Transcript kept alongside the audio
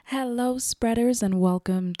Hello, spreaders, and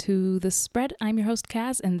welcome to The Spread. I'm your host,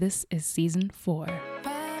 Kaz, and this is season 4.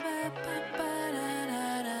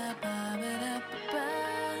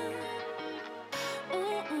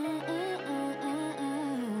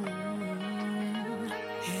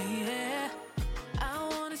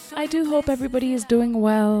 I do hope everybody is doing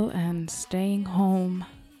well and staying home.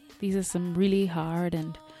 These are some really hard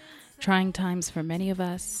and trying times for many of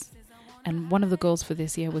us. And one of the goals for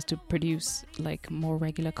this year was to produce more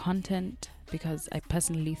regular content because I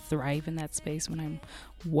personally thrive in that space when I'm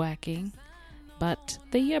working. But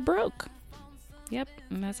the year broke. Yep,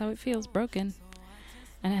 and that's how it feels, broken.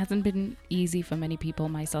 And it hasn't been easy for many people,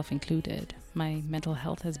 myself included. My mental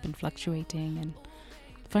health has been fluctuating and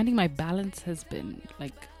finding my balance has been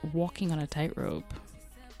like walking on a tightrope.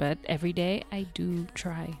 But every day I do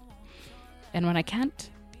try. And when I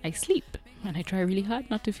can't, I sleep. And I try really hard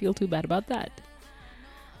not to feel too bad about that.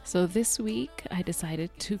 So this week, I decided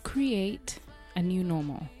to create a new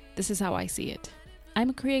normal. This is how I see it. I'm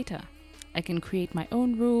a creator. I can create my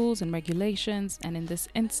own rules and regulations, and in this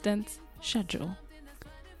instance, schedule.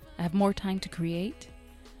 I have more time to create.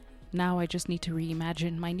 Now I just need to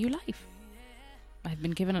reimagine my new life. I've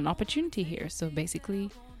been given an opportunity here, so basically,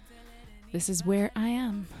 this is where I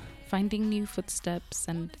am, finding new footsteps,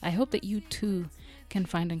 and I hope that you too can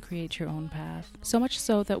find and create your own path. So much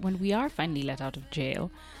so that when we are finally let out of jail,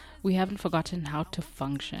 we haven't forgotten how to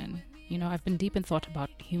function. You know, I've been deep in thought about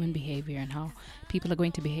human behavior and how people are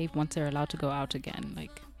going to behave once they're allowed to go out again.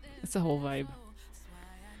 It's a whole vibe.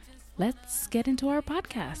 Let's get into our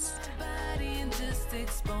podcast.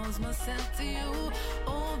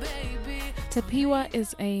 Tapiwa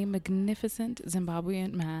is a magnificent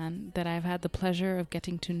Zimbabwean man that I've had the pleasure of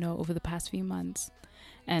getting to know over the past few months.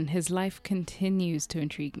 And his life continues to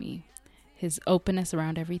intrigue me. His openness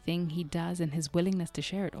around everything he does and his willingness to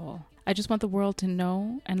share it all. I just want the world to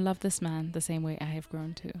know and love this man the same way I have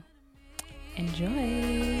grown to.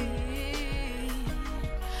 Enjoy!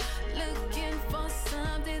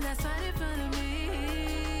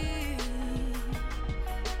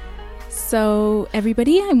 So,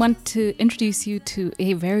 everybody, I want to introduce you to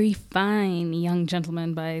a very fine young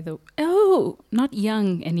gentleman by the... Oh, not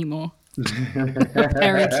young anymore.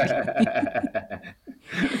 Apparently.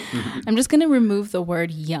 I'm just going to remove the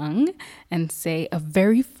word young and say a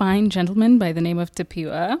very fine gentleman by the name of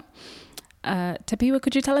Tapiwa. Tapiwa,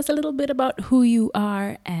 could you tell us a little bit about who you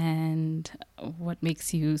are and what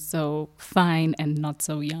makes you so fine and not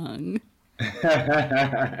so young?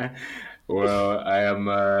 Well, I am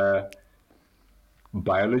a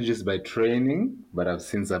biologist by training, but I've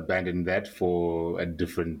since abandoned that for a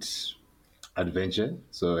different adventure.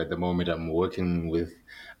 So at the moment, I'm working with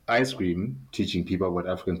ice cream, teaching people about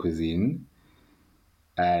African cuisine.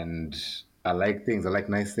 And I like things, I like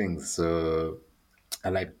nice things. So I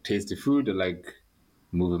like tasty food, I like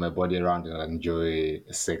moving my body around, and I enjoy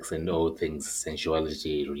sex and all things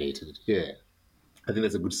sensuality related. Yeah, I think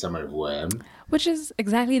that's a good summary of who I am. Which is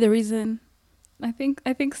exactly the reason. I think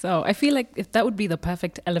so. I feel like if that would be the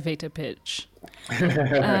perfect elevator pitch.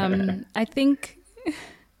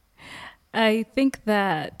 I think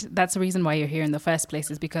that that's the reason why you're here in the first place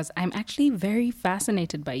is because I'm actually very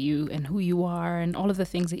fascinated by you and who you are and all of the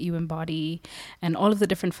things that you embody and all of the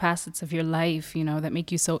different facets of your life, you know, that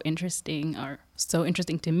make you so interesting or so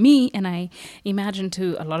interesting to me. And I imagine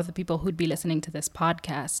to a lot of the people who'd be listening to this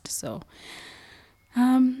podcast. So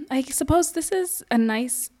I suppose this is a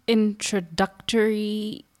nice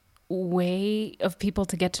introductory way of people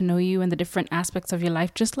to get to know you and the different aspects of your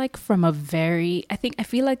life, just like from a very, I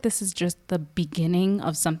feel like this is just the beginning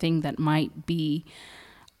of something that might be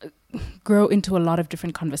grow into a lot of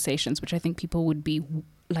different conversations, which I think people would be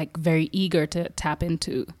like very eager to tap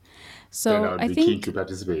into. So I think keen to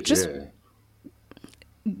participate. Just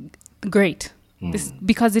great. This,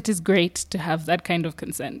 because it is great to have that kind of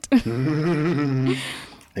consent.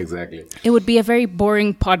 Exactly. It would be a very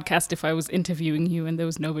boring podcast if I was interviewing you and there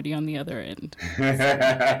was nobody on the other end.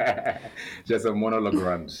 Just a monologue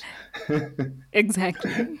rant.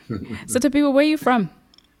 Exactly. So Tapiwa, where are you from?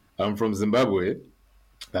 I'm from Zimbabwe.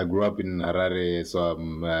 I grew up in Harare, so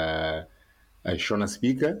I'm a Shona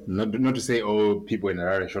speaker. Not to say all people in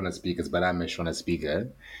Harare are Shona speakers, but I'm a Shona speaker.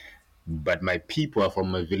 But my people are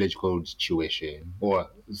from a village called Chiweshe, or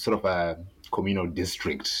sort of a communal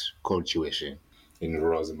district called Chiweshe in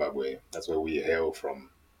rural Zimbabwe. That's where we hail from,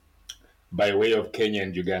 by way of Kenya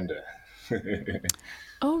and Uganda.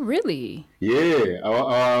 Oh, really? Yeah,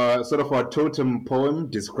 our sort of our totem poem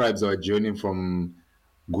describes our journey from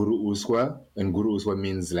Guru Uswa, and Guru Uswa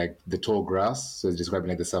means like the tall grass, so it's describing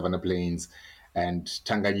like the savanna plains, and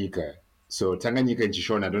Tanganyika So Tanganyika in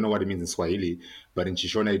Shishona, I don't know what it means in Swahili, but in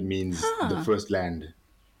Shishona it means the Huh. first land.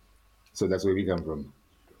 So that's where we come from.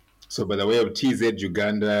 So by the way of TZ,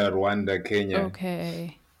 Uganda, Rwanda, Kenya,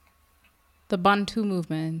 Okay. The Bantu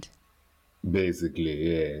movement. basically,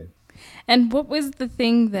 yeah. And what was the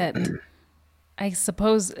thing that I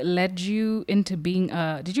suppose led you into being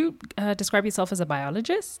a. Did you describe yourself as a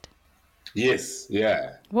biologist? Yes,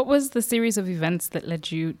 yeah. What was the series of events that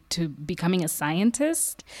led you to becoming a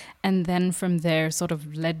scientist? And then from there, sort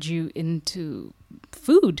of led you into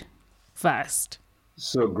food first?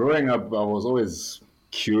 So growing up, I was always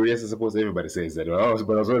curious. I suppose everybody says that,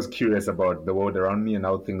 but I was always curious about the world around me and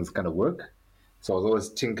how things kind of work. So I was always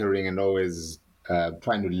tinkering and always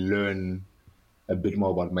trying to learn a bit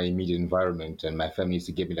more about my immediate environment. And my family used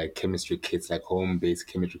to give me like chemistry kits, like home-based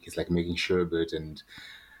chemistry kits, like making sherbet. And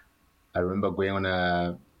I remember going on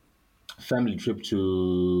a family trip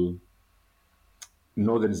to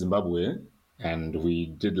northern Zimbabwe, and we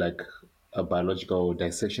did like a biological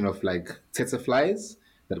dissection of like tsetse flies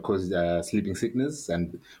that cause sleeping sickness.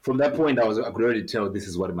 And from that point, I could already tell this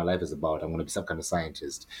is what my life is about. I'm going to be some kind of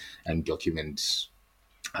scientist and document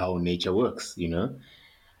how nature works, you know.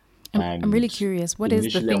 I'm really And curious. What is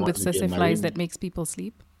the initially, I thing with wanted to be a tsetse flies marine. that makes people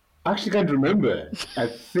sleep? I actually can't remember. I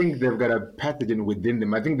think they've got a pathogen within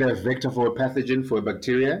them. I think they're a vector for a pathogen for a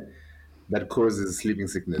bacteria that causes sleeping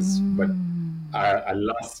sickness. But I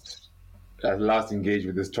last engaged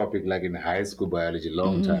with this topic like in high school biology a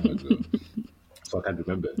long time ago. So I can't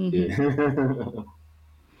remember. Yeah.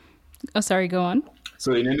 Oh, sorry, go on.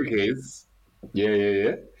 So in any case,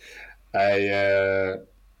 yeah. I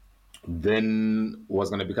then was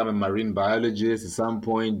going to become a marine biologist at some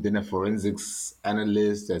point, then a forensics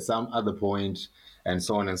analyst at some other point, and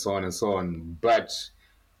so on and so on and so on. But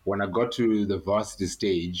when I got to the varsity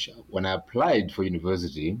stage, when I applied for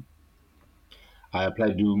university, I applied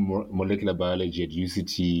to do molecular biology at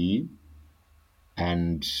UCT,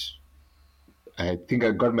 and I think I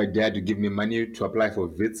got my dad to give me money to apply for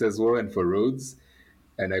VITS as well and for roads,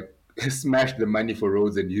 and I smashed the money for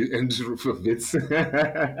roads and for VITS, and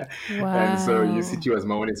so Wow. UCT was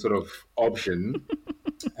my only sort of option.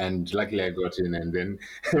 And luckily, I got in, and then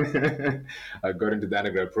I got into the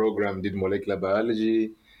undergrad program, did molecular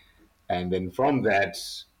biology, and then from that,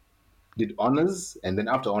 did honors. And then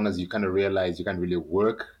after honors, you kind of realize you can't really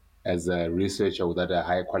work as a researcher without a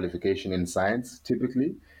higher qualification in science,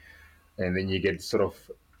 typically. And then you get sort of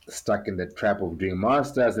stuck in the trap of doing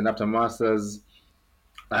masters. And after masters,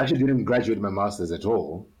 I actually didn't graduate my masters at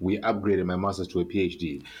all. We upgraded my masters to a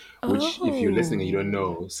PhD, which, if you're listening and you don't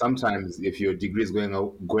Oh. know, sometimes if your degree is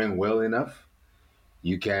going well enough,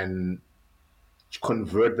 you can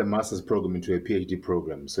convert the master's program into a PhD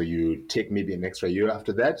program. So you take maybe an extra year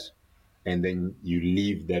after that, and then you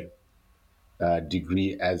leave that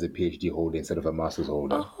degree as a PhD holder instead of a master's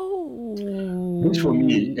holder, which for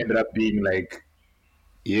me Oh. ended up being like,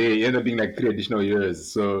 yeah, it ended up being like 3 additional years.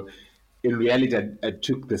 So in reality, I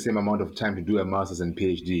took the same amount of time to do a master's and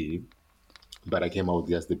PhD, but I came out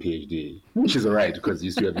with just the PhD, which is all right because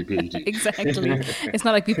you still have your PhD. Exactly. It's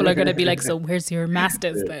not like people are going to be like, "So where's your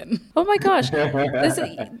masters then?" Oh my gosh. This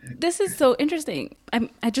this is so interesting.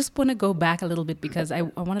 I just want to go back a little bit because I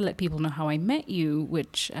want to let people know how I met you,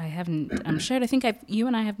 which I haven't shared. I think you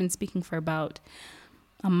and I have been speaking for about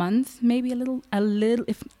a month, maybe a little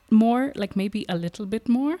if more, like maybe a little bit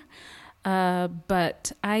more.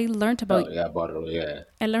 But Oh, yeah, bottle, yeah.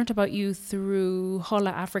 I learned about you through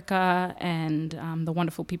Hola Africa and the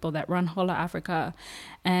wonderful people that run Hola Africa.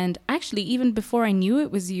 And actually, even before I knew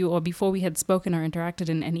it was you or before we had spoken or interacted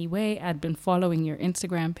in any way, I'd been following your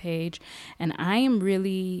Instagram page. And I am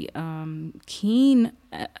really keen.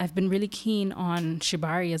 I've been really keen on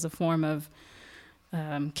Shibari as a form of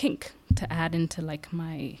kink to add into like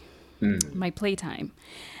my playtime.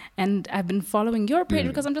 And I've been following your page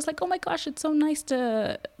because I'm just like, oh my gosh, it's so nice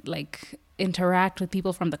to like interact with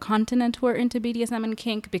people from the continent who are into BDSM and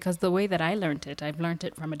kink, because the way that I've learned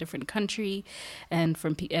it from a different country and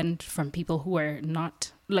from people who are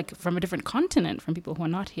not like from a different continent, from people who are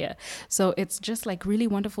not here. So it's just like really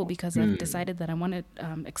wonderful because I've decided that I want to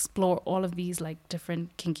explore all of these like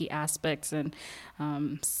different kinky aspects and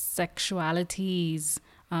sexualities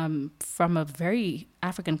from a very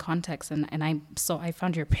African context, and I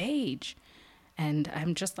found your page, and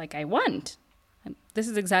I'm just like this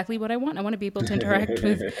is exactly what I want. I want to be able to interact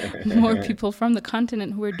with more people from the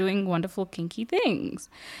continent who are doing wonderful kinky things.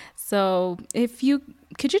 So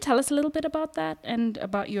could you tell us a little bit about that and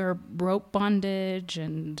about your rope bondage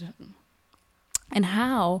and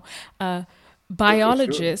how a Okay, sure.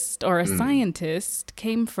 biologist or a scientist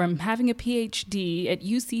came from having a PhD at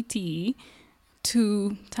UCT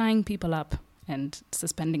to tying people up and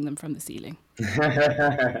suspending them from the ceiling.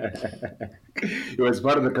 It was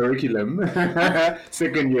part of the curriculum.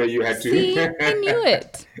 Second year, you had See, I to. knew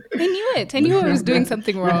it. I knew it. I knew I was doing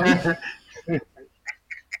something wrong.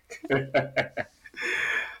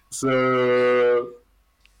 So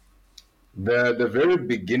the very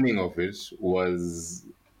beginning of it was,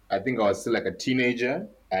 I think I was still like a teenager,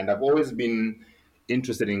 and I've always been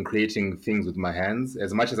interested in creating things with my hands.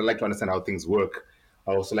 As much as I like to understand how things work,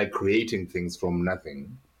 I also like creating things from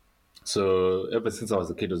nothing. So ever since I was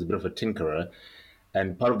a kid, I was a bit of a tinkerer.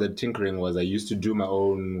 And part of the tinkering was I used to do my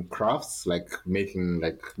own crafts, like making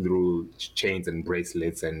like little chains and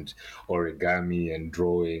bracelets and origami and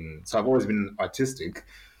drawing. So I've always been artistic.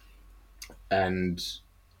 And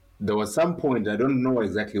there was some point, I don't know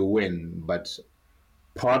exactly when, but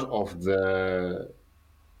part of the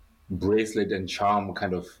bracelet and charm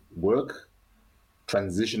kind of work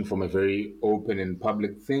transitioned from a very open and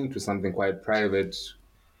public thing to something quite private,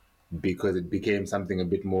 because it became something a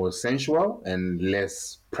bit more sensual and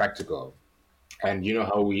less practical. And you know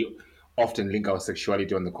how we often link our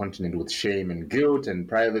sexuality on the continent with shame and guilt and Of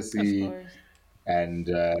privacy course. and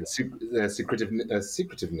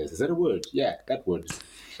secretiveness. Is that a word? Yeah, that word.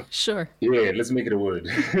 Sure. Yeah, let's make it a word.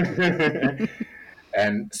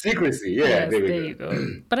 And secrecy. Yeah, Yes, there we there go. you go.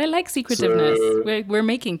 But I like secretiveness. So, We're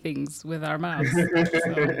making things with our mouths, so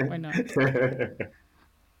why not?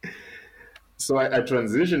 so I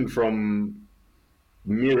transitioned from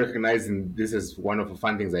me recognizing this as one of the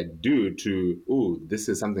fun things I do to, oh, this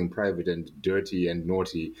is something private and dirty and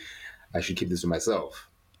naughty. I should keep this to myself.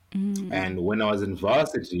 And when I was in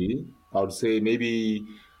varsity, I would say maybe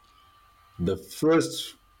the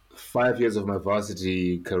first 5 years of my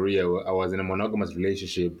varsity career, I was in a monogamous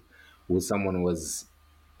relationship with someone who was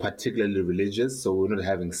particularly religious. So we were not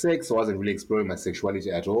having sex. So I wasn't really exploring my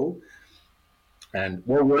sexuality at all. And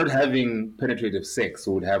well, we we're not having penetrative sex.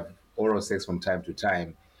 So we'd have oral sex from time to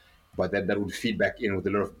time, but that would feed back in with a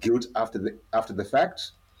lot of guilt after the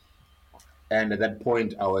fact. And at that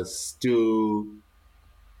point, I was still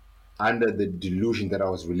under the delusion that I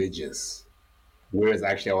was religious, whereas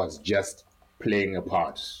actually I was just playing a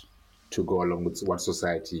part to go along with what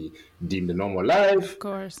society deemed a normal life. Of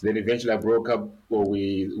course. Then eventually I broke up, or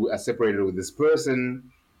we are separated with this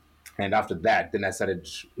person. And after that, then I started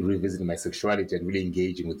revisiting my sexuality and really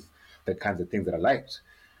engaging with the kinds of things that I liked.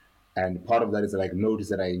 And part of that is like notice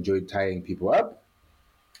that I enjoyed tying people up,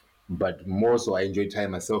 but more so I enjoyed tying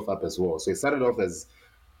myself up as well. So it started off as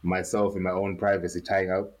myself in my own privacy, tying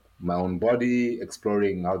up my own body,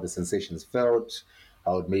 exploring how the sensations felt,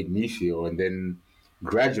 how it made me feel, and then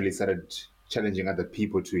gradually started challenging other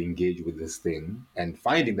people to engage with this thing and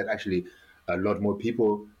finding that actually a lot more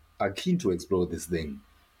people are keen to explore this thing,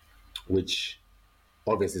 which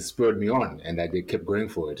obviously spurred me on, and I did kept going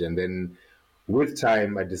for it. And then with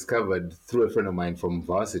time, I discovered through a friend of mine from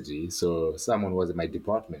varsity, so someone was in my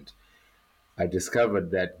department, I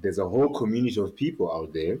discovered that there's a whole community of people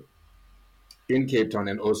out there in Cape Town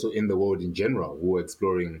and also in the world in general who are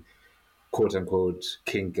exploring quote unquote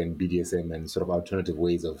kink and BDSM and sort of alternative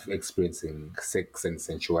ways of experiencing sex and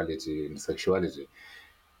sensuality and sexuality.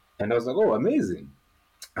 And I was like, oh, amazing.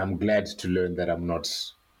 I'm glad to learn that I'm not,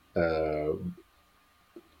 uh,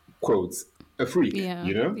 quotes, a freak, Yeah,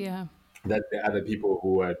 you know? yeah. That there are other people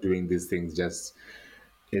who are doing these things just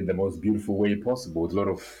in the most beautiful way possible with a lot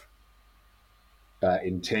of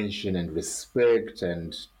intention and respect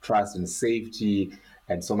and trust and safety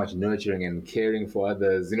and so much nurturing and caring for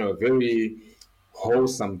others. You know, a very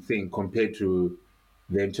wholesome thing compared to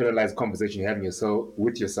the internalized conversation you're having yourself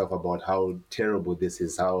with yourself about how terrible this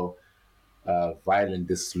is, how violent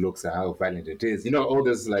this looks, and how violent it is. You know, all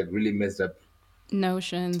those like really messed up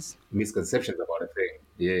Notions. misconceptions about a thing.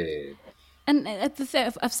 Yeah. And I've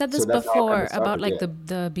said this So that's how I kind before of about started. like Yeah.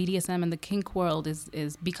 the BDSM and the kink world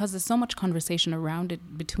is because there's so much conversation around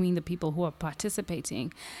it between the people who are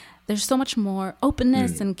participating. There's so much more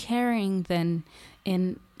openness and caring than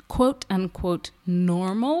in quote unquote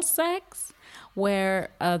normal sex, where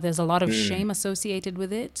there's a lot of shame associated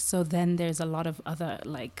with it. So then there's a lot of other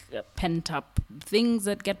like pent up things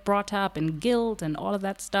that get brought up and guilt and all of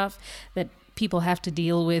that stuff that people have to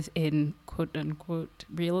deal with in quote unquote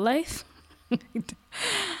real life.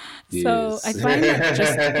 So I Yes. find that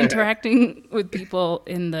just interacting with people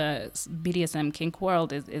in the BDSM kink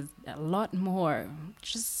world is a lot more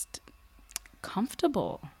just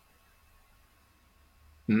comfortable.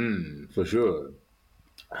 For sure.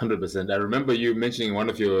 100%. I remember you mentioning in one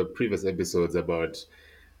of your previous episodes about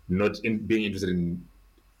being interested in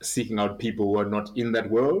seeking out people who are not in that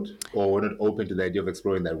world or were not open to the idea of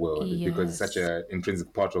exploring that world because it's such Yes. an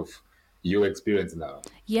intrinsic part of. your experience now.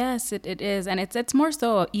 Yes, it is, and it's more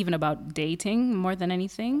so even about dating more than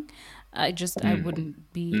anything. I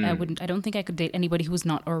wouldn't be I don't think I could date anybody who's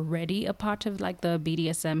not already a part of like the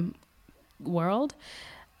BDSM world.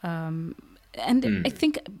 And I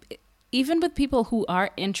think even with people who are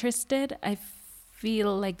interested, I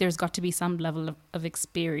feel like there's got to be some level of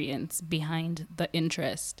experience behind the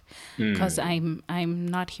interest, because I'm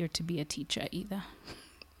not here to be a teacher either.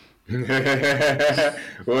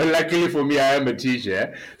 Well, luckily for me, I am a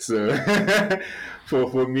teacher. So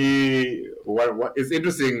for me, what it's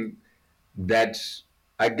interesting that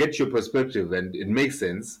I get your perspective and it makes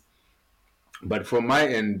sense. But from my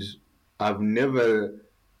end, I've never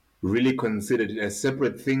really considered it a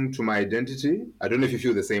separate thing to my identity. I don't know if you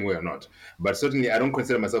feel the same way or not, but certainly I don't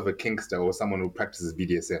consider myself a kinkster or someone who practices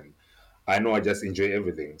BDSM. I know I just enjoy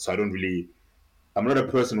everything. So I don't really, I'm not a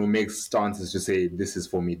person who makes stances to say, this is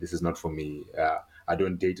for me, this is not for me. I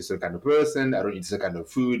don't date a certain kind of person. I don't eat a certain kind of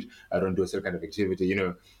food. I don't do a certain kind of activity.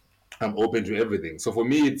 I'm open to everything. So for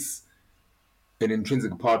me, it's an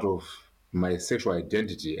intrinsic part of my sexual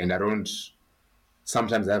identity. And I don't,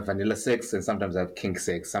 sometimes I have vanilla sex and sometimes I have kink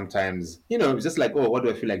sex. Sometimes, it's just like, oh, what do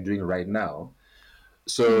I feel like doing right now?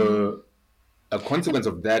 So a consequence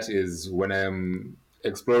of that is when I'm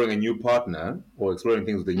exploring a new partner or exploring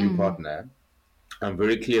things with a new partner, I'm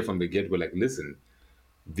very clear from the get-go, like, listen,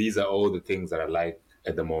 these are all the things that I like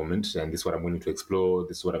at the moment, and this is what I'm willing to explore,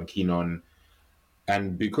 this is what I'm keen on.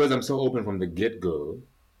 And because I'm so open from the get-go,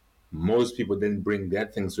 most people then bring their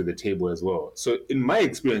things to the table as well. So in my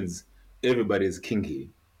experience, everybody's kinky.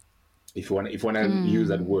 If you want to use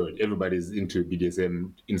that word, everybody's into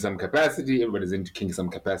BDSM in some capacity, everybody's into kink in some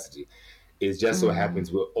capacity. It just so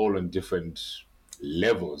happens we're all on different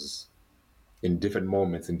levels in different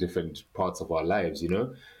moments in different parts of our lives.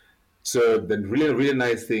 So the really, really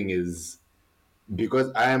nice thing is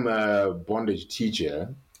because I am a bondage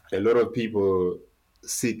teacher, a lot of people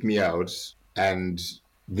seek me out and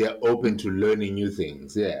they're open to learning new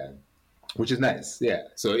things. Yeah. Which is nice. Yeah.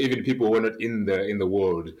 So even people who are not in the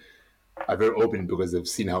world are very open because they've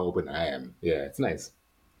seen how open I am. Yeah, it's nice.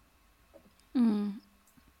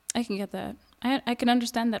 I can get that. I can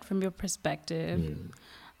understand that from your perspective.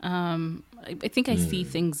 I think I see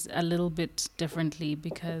things a little bit differently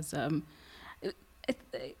because it,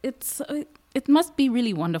 it's it must be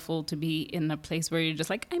really wonderful to be in a place where you're just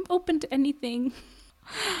like, I'm open to anything.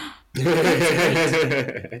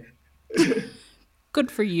 That's great. Good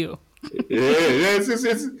for you. Yeah, it's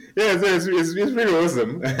pretty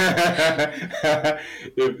awesome.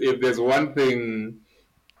 If there's one thing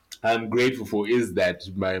I'm grateful for is that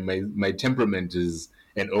my temperament is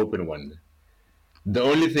an open one. The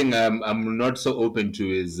only thing I'm not so open to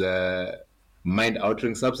is mind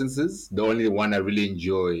altering substances. The only one I really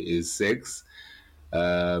enjoy is sex.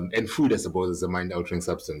 And food, I suppose, is a mind altering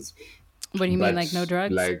substance. What do you mean, But like no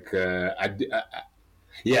drugs? like,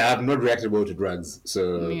 yeah, I've not reacted well to drugs,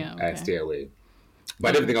 so Yeah, I okay. stay away. But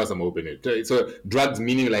Okay. everything else, I'm open to. So drugs,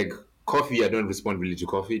 meaning like coffee, I don't respond really to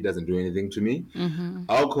coffee. It doesn't do anything to me.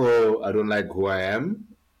 Alcohol, I don't like who I am,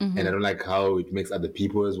 and I don't like how it makes other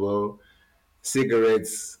people as well.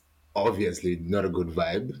 Cigarettes, obviously, not a good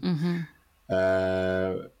vibe.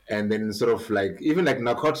 And then sort of like even like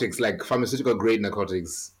narcotics, like pharmaceutical grade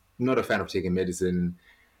narcotics. Not a fan of taking medicine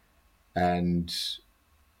and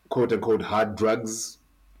quote unquote hard drugs.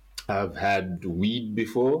 I've had weed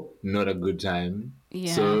before, not a good time.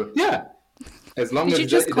 Yeah. So yeah, as long Did as you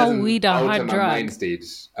just it call doesn't weed a alter hard my mind drug? state,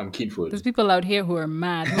 I'm keen for There's it. people out here who are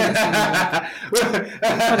mad who listen and they're like,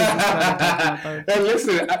 And what is this brother talking about?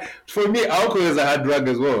 listen, for me, alcohol is a hard drug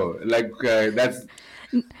as well. Like that's,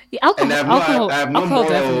 Yeah, and I have no alcohol moral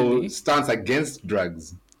definitely. stance against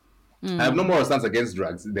drugs. I have no moral stance against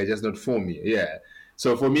drugs. They're just not for me. Yeah.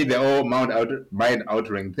 So for me, they're all mind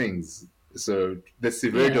altering things. So the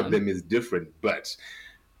severity of Yeah. them is different, but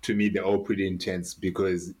to me, they're all pretty intense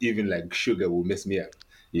because even like sugar will mess me up.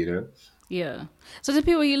 You know? Yeah. So the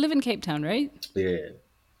people, you live in Cape Town, right? Yeah.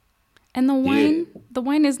 And Yeah. the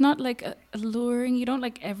wine is not like alluring. You don't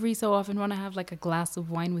like every so often want to have like a glass of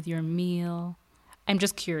wine with your meal. I'm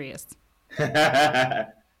just curious.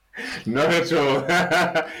 Not at all.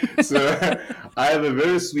 So I have a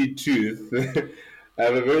very sweet tooth. I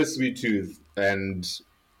have a very sweet tooth, and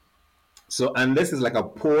so unless it's like a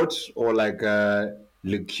port or like a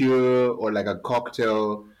liqueur or like a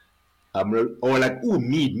cocktail, or like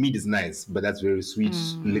mead. Mead is nice, but that's very sweet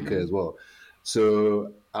liquor as well.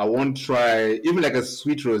 So I won't try even like a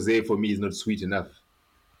sweet rosé for me is not sweet enough.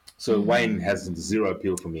 So wine has zero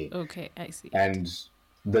appeal for me. Okay, I see it. And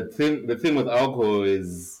the thing with alcohol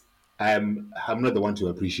is I'm not the one to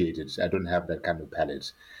appreciate it. I don't have that kind of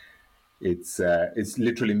palate. It's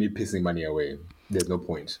literally me pissing money away. There's no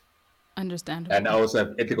point. And I Understandable. also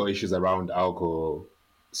have ethical issues around alcohol,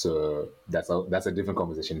 so that's a different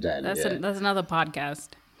conversation entirely. That's Yeah, that's another podcast.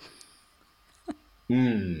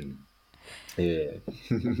 yeah.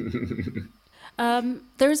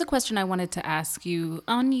 There is a question I wanted to ask you.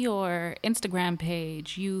 On your Instagram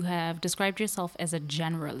page, you have described yourself as a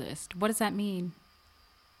generalist. What does that mean?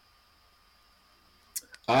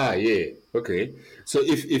 Yeah. Okay. So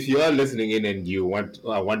if you are listening in and you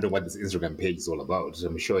are wondering what this Instagram page is all about,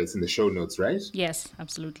 I'm sure it's in the show notes, right? Yes,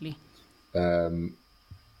 absolutely.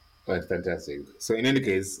 That's fantastic. So in any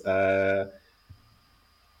case, I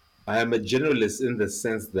am a generalist in the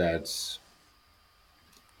sense that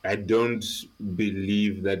I don't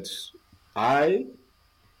believe that I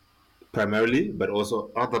primarily, but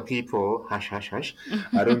also other people, hush, hush, hush.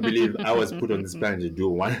 I don't believe I was put on this planet to do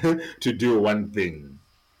one to do one thing.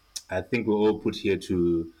 I think we're all put here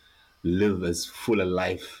to live as full a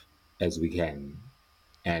life as we can.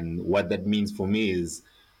 And what that means for me is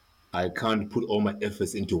I can't put all my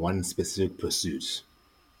efforts into one specific pursuit.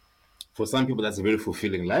 For some people, that's a very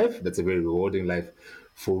fulfilling life. That's a very rewarding life.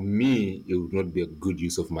 For me, it would not be a good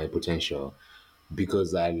use of my potential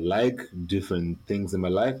because I like different things in my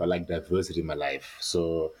life. I like diversity in my life.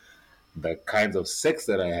 So the kinds of sex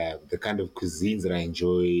that I have, the kind of cuisines that I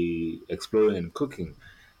enjoy exploring and cooking,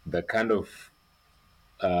 the kind of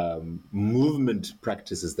movement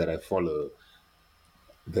practices that I follow,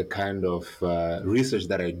 the kind of research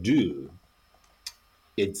that I do,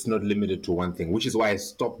 it's not limited to one thing, which is why I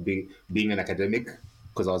stopped being an academic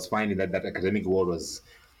because I was finding that that academic world was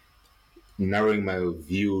narrowing my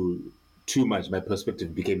view too much. My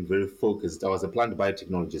perspective became very focused. I was a plant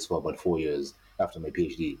biotechnologist for about 4 years after my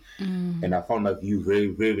PhD, and I found my view very,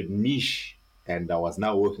 very niche. And I was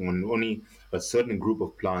now working on only a certain group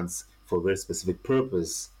of plants for a very specific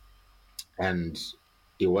purpose, and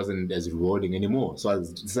it wasn't as rewarding anymore. So I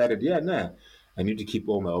decided, yeah, nah, I need to keep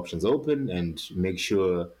all my options open and make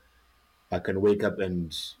sure I can wake up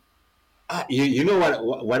and you know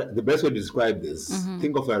what the best way to describe this,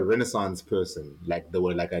 think of a renaissance person, like they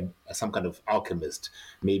were like some kind of alchemist,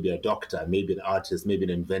 maybe a doctor, maybe an artist, maybe an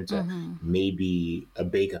inventor, maybe a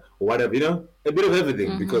baker, or whatever, a bit of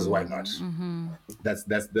everything, because why not? That's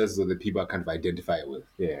those are the people I kind of identify with.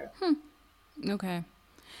 Yeah. Okay.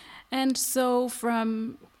 And so,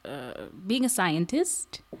 from being a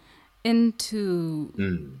scientist into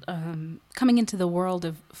coming into the world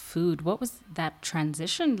of food, what was that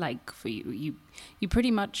transition like for you? You pretty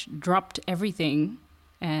much dropped everything,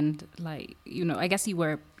 and I guess you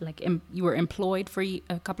were you were employed for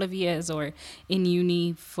a couple of years, or in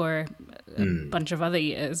uni for a bunch of other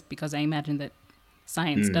years, because I imagine that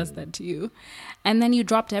science does that to you. And then you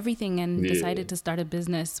dropped everything and Yeah. decided to start a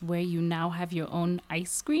business where you now have your own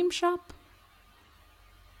ice cream shop.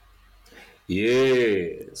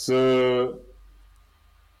 Yeah. So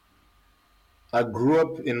I grew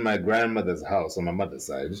up in my grandmother's house on my mother's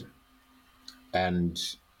side, and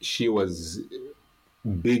she was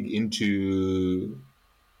big into,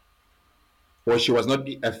 well, she was not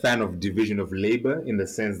a fan of division of labor in the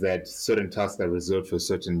sense that certain tasks are reserved for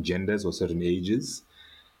certain genders or certain ages.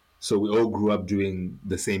 So we all grew up doing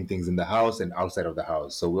the same things in the house and outside of the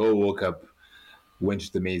house. So we all woke up, went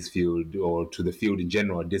to the maize field or to the field in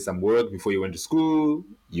general, did some work before you went to school.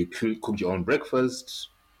 You cooked your own breakfast,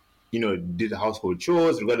 did household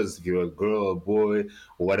chores, regardless if you're a girl or boy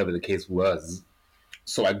or whatever the case was.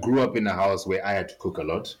 So I grew up in a house where I had to cook a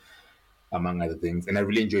lot, among other things, and I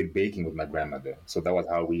really enjoyed baking with my grandmother. So that was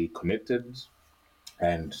how we connected.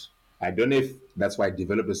 And I don't know if that's why I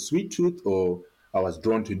developed a sweet tooth or I was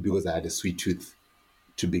drawn to it because I had a sweet tooth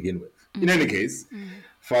to begin with. In any case,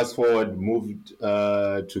 fast forward, moved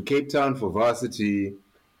to Cape Town for varsity,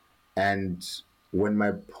 and when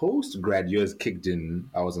my post-grad years kicked in,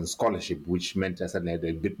 I was on scholarship, which meant I suddenly had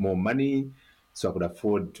a bit more money, so I could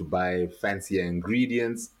afford to buy fancier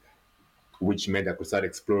ingredients, which meant I could start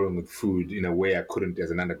exploring with food in a way I couldn't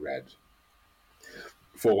as an undergrad.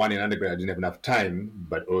 For one, in undergrad, I didn't have enough time,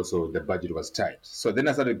 but also the budget was tight. So then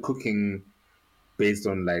I started cooking based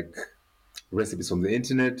on like recipes from the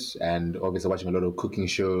internet and obviously watching a lot of cooking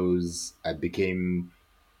shows. I became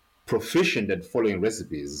proficient at following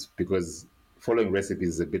recipes because following recipes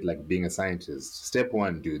is a bit like being a scientist. Step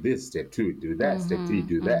one, do this. Step two, do that. Step three,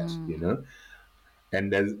 do that.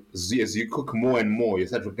 And as you cook more and more, you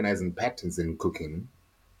start recognizing patterns in cooking.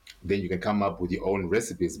 Then you can come up with your own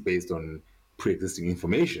recipes based on pre-existing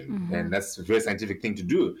information. And that's a very scientific thing to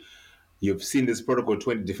do. You've seen this protocol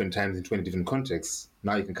 20 different times in 20 different contexts.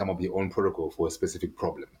 Now you can come up with your own protocol for a specific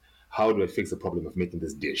problem. How do I fix the problem of making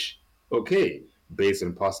this dish? Okay, based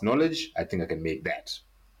on past knowledge, I think I can make that,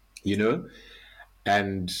 you know?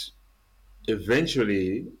 And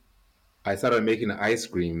eventually, I started making ice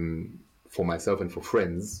cream for myself and for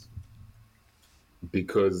friends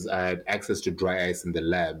because I had access to dry ice in the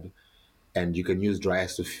lab, and you can use dry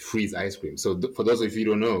ice to freeze ice cream. So, for those of you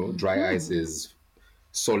who don't know, dry ice is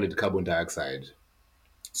solid carbon dioxide.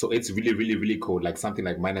 So, it's really, really, really cold, like something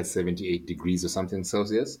like minus 78 degrees or something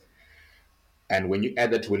Celsius. And when you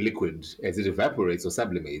add that to a liquid, as it evaporates or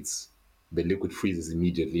sublimates, the liquid freezes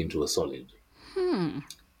immediately into a solid.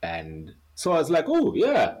 And so I was like, oh,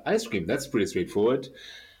 yeah, ice cream, that's pretty straightforward.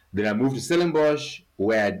 Then I moved to Stellenbosch,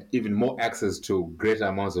 where I had even more access to greater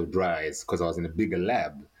amounts of dry ice because I was in a bigger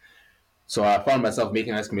lab. So I found myself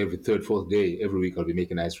making ice cream every third, fourth day. Every week I'll be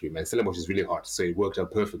making ice cream. And Stellenbosch is really hot, so it worked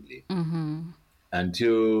out perfectly.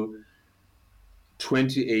 Until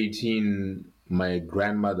 2018, my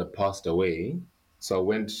grandmother passed away. So I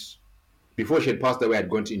went, before she had passed away, I'd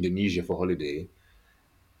gone to Indonesia for holiday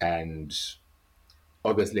and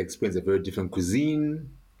obviously experienced a very different cuisine.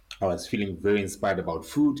 I was feeling very inspired about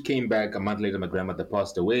food. Came back a month later, my grandmother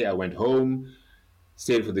passed away. I went home,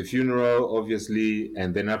 stayed for the funeral, obviously,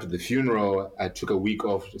 and then after the funeral, I took a week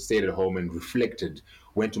off, stayed at home, and reflected.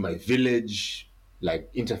 Went to my village,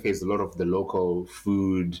 like interfaced a lot of the local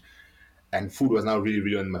food, and food was now really,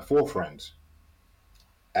 really on my forefront.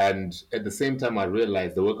 And at the same time, I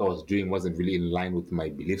realized the work I was doing wasn't really in line with my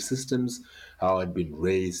belief systems, how I'd been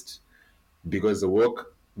raised, because the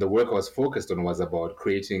work I was focused on was about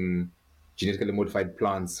creating genetically modified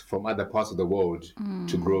plants from other parts of the world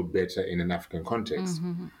to grow better in an African context.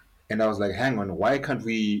 And I was like, hang on, why can't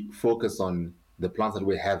we focus on the plants that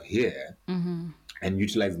we have here and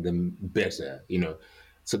utilizing them better?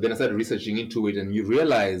 So then I started researching into it, and you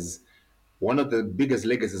realize one of the biggest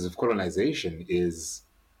legacies of colonization is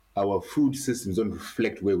our food systems don't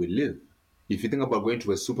reflect where we live. If you think about going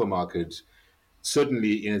to a supermarket,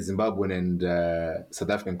 certainly in a Zimbabwean and South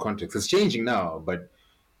African context, it's changing now, but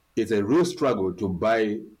it's a real struggle to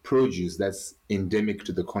buy produce that's endemic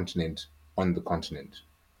to the continent on the continent.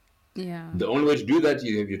 Yeah. The only way to do that,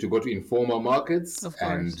 you have to go to informal markets, Of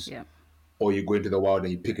course. and Yeah. or you go into the wild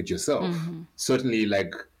and you pick it yourself. Certainly,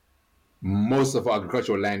 like most of our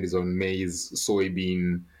agricultural land is on maize,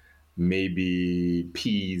 soybean, maybe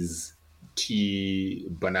peas, tea,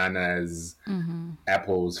 bananas,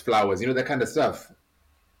 apples, flowers, that kind of stuff.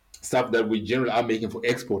 Stuff that we generally are making for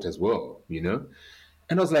export as well.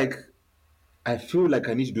 And I was like, I feel like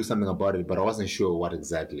I need to do something about it, but I wasn't sure what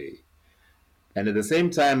exactly. And at the same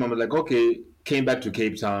time, I'm like, okay, came back to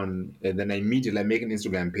Cape Town, and then I immediately make an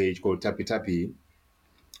Instagram page called Tapi,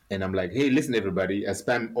 and I'm like, hey, listen, everybody, I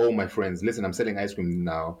spam all my friends. Listen, I'm selling ice cream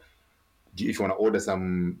now. If you want to order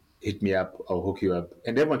some, hit me up. I'll hook you up.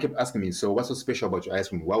 And everyone kept asking me, so what's so special about your ice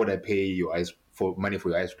cream? Why would I pay your ice for money for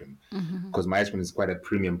your ice cream? Because my ice cream is quite a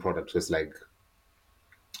premium product. So it's like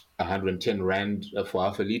 110 rand for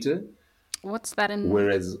half a liter. What's that in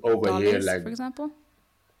Whereas over here, dollars, like for example?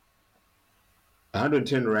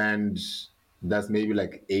 110 rand, that's maybe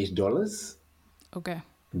like $8, Okay.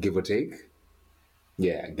 give or take.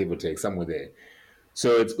 Yeah, give or take, somewhere there.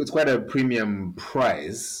 So it's quite a premium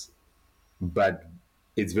price, but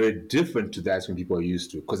it's very different to the ice cream people are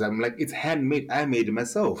used to. Because I'm like, it's handmade. I made it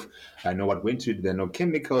myself. I know what went to it. There are no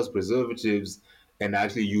chemicals, preservatives, and I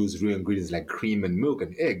actually use real ingredients like cream and milk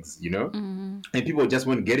and eggs. And people just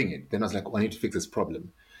weren't getting it. Then I was like, oh, I need to fix this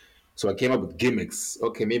problem. So I came up with gimmicks.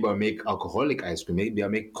 Okay, maybe I'll make alcoholic ice cream. Maybe I'll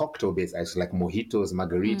make cocktail-based ice cream, like mojitos,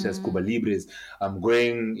 margaritas, Cuba Libres. I'm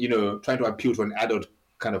going, trying to appeal to an adult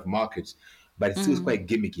kind of market, but it still is quite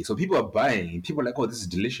gimmicky. So people are buying. People are like, oh, this is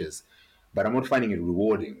delicious, but I'm not finding it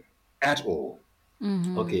rewarding at all.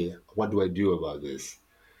 Okay, what do I do about this?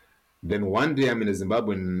 Then one day I'm in a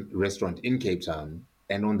Zimbabwean restaurant in Cape Town,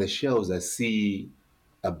 and on the shelves I see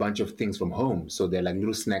a bunch of things from home. So they're like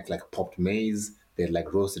little snacks like popped maize, they're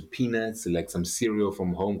like roasted peanuts, like some cereal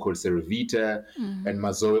from home called Cerevita, and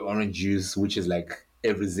Mazoe orange juice, which is like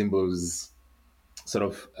every Zimbo's sort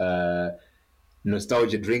of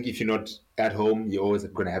nostalgia drink. If you're not at home, you're always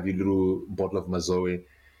going to have your little bottle of Mazoe.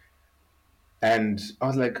 And I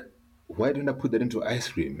was like, why don't I put that into ice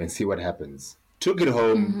cream and see what happens? Took it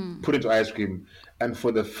home, put it into ice cream, and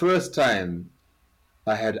for the first time,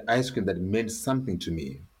 I had ice cream that meant something to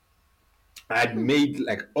me. I'd made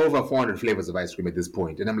like over 400 flavors of ice cream at this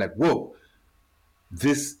point, and I'm like, whoa,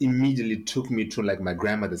 this immediately took me to like my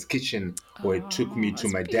grandmother's kitchen, or it took me Oh, to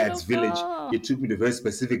that's my dad's village. beautiful. It took me to very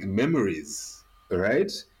specific memories, all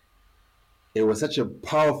right? It was such a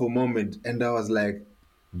powerful moment, and I was like,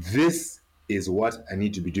 this is what I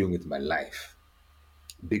need to be doing with my life.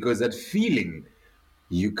 Because that feeling,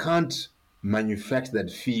 you can't manufacture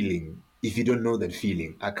that feeling if you don't know that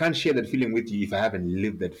feeling. I can't share that feeling with you if I haven't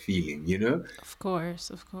lived that feeling, you know? Of course,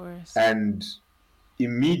 of course. And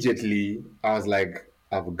immediately I was like,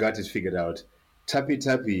 I've got it figured out. Tapi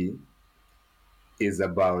Tapi is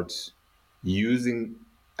about using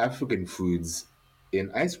African foods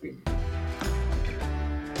in ice cream.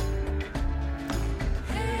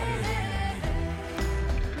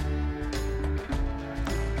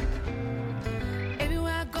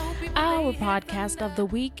 Our podcast of the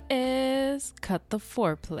week is Cut the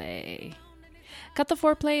Foreplay. Cut the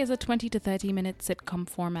Foreplay is a 20 to 30 minute sitcom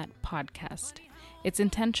format podcast. Its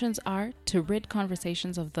intentions are to rid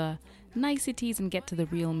conversations of the niceties and get to the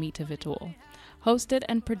real meat of it all. Hosted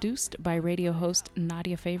and produced by radio host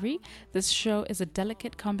Nadia Favri, this show is a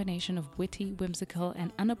delicate combination of witty, whimsical,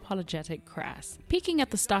 and unapologetic crass. Peaking at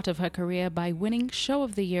the start of her career by winning Show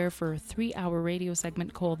of the Year for a 3-hour radio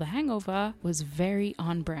segment called The Hangover was very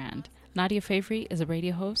on brand. Nadia Favri is a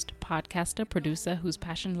radio host, podcaster, producer whose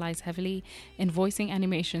passion lies heavily in voicing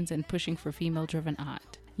animations and pushing for female-driven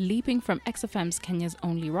art. Leaping from XFM's Kenya's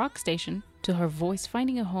only rock station to her voice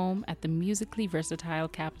finding a home at the musically versatile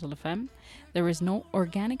Capital FM, there is no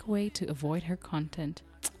organic way to avoid her content.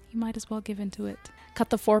 You might as well give into it. Cut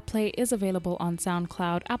the Foreplay is available on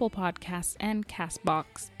SoundCloud, Apple Podcasts, and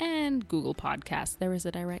CastBox, and Google Podcasts. There is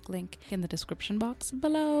a direct link in the description box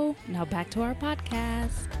below. Now back to our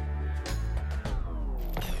podcast.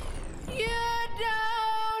 You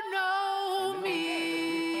don't know me.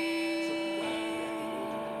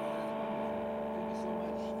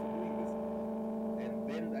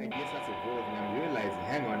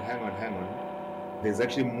 Hang on. There's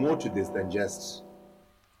actually more to this than just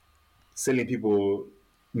selling people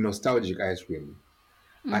nostalgic ice cream.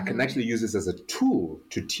 Mm-hmm. I can actually use this as a tool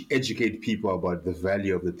to educate people about the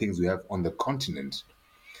value of the things we have on the continent.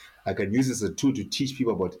 I can use this as a tool to teach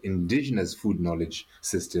people about indigenous food knowledge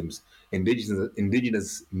systems,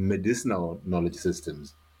 indigenous medicinal knowledge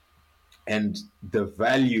systems. And the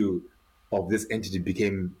value of this entity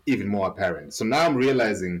became even more apparent. So now I'm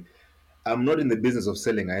realizing I'm not in the business of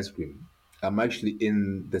selling ice cream. I'm actually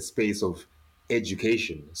in the space of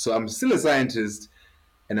education. So I'm still a scientist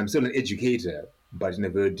and I'm still an educator, but in a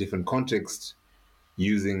very different context,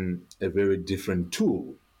 using a very different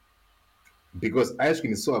tool. Because ice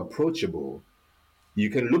cream is so approachable,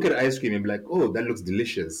 you can look at ice cream and be like, oh, that looks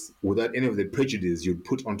delicious, without any of the prejudice you'd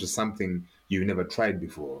put onto something you've never tried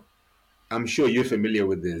before. I'm sure you're familiar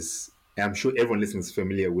with this. And I'm sure everyone listening is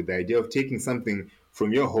familiar with the idea of taking something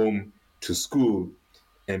from your home to school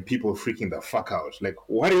and people freaking the fuck out. Like,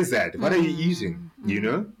 what is that? What are you eating? You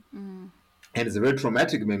know? And it's a very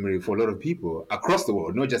traumatic memory for a lot of people across the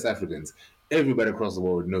world, not just Africans. Everybody across the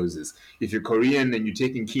world knows this. If you're Korean and you're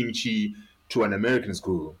taking kimchi to an American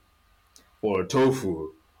school, or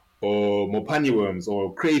tofu, or mopani worms,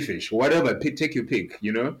 or crayfish, whatever, take your pick,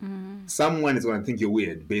 you know? Someone is going to think you're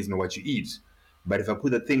weird based on what you eat. But if I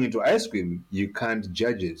put that thing into ice cream, you can't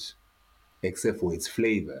judge it except for its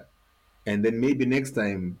flavor. And then maybe next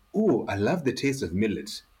time, oh, I love the taste of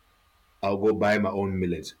millet. I'll go buy my own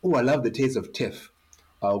millet. Oh, I love the taste of teff.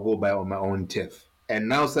 I'll go buy my own teff. And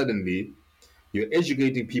now suddenly, you're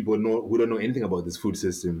educating people who don't know anything about this food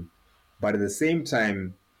system. But at the same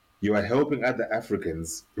time, you are helping other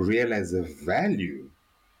Africans realize the value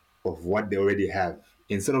of what they already have.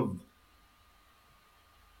 Instead of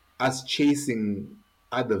us chasing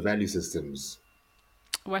other value systems.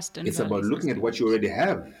 It's about looking at what you already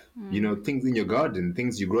have. You know, things in your garden,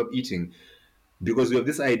 things you grew up eating. Because we have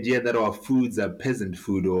this idea that our foods are peasant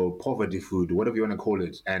food or poverty food, whatever you want to call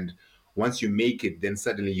it. And once you make it, then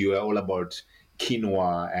suddenly you are all about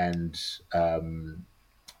quinoa and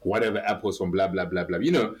whatever apples from blah, blah, blah, blah.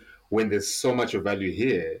 You know, when there's so much of value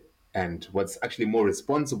here, and what's actually more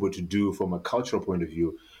responsible to do from a cultural point of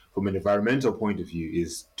view, from an environmental point of view,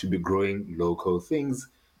 is to be growing local things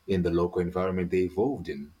in the local environment they evolved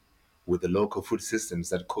in, with the local food systems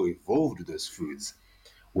that co-evolved with those foods,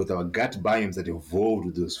 with our gut biomes that evolved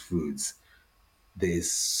with those foods.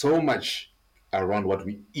 There's so much around what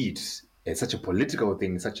we eat. It's such a political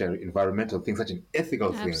thing, such an environmental thing, such an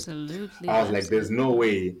ethical thing. Absolutely. I was like, there's no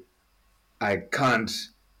way I can't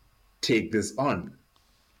take this on,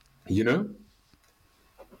 you know?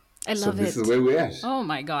 I love it. So this is where we're at. Oh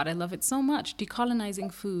my God, I love it so much.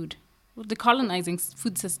 Decolonizing food. Well, decolonizing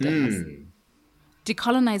food systems.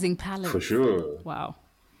 Decolonizing palates. For sure. Wow.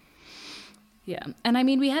 Yeah. And I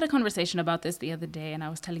mean, we had a conversation about this the other day, and I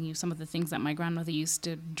was telling you some of the things that my grandmother used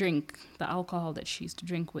to drink, the alcohol that she used to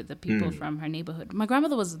drink with the people from her neighborhood. My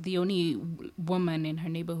grandmother was the only woman in her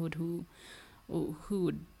neighborhood who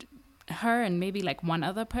would her and maybe like one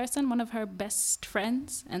other person, one of her best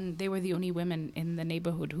friends, and they were the only women in the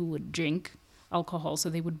neighborhood who would drink alcohol. So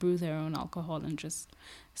they would brew their own alcohol and just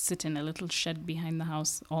sit in a little shed behind the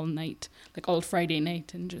house all night, like all Friday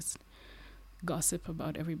night, and just gossip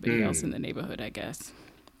about everybody else in the neighborhood, I guess.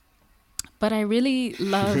 But I really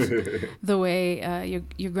love the way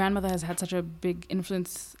your grandmother has had such a big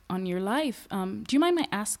influence on your life. Do you mind my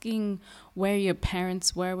asking where your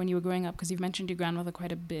parents were when you were growing up? Because you've mentioned your grandmother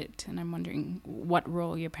quite a bit, and I'm wondering what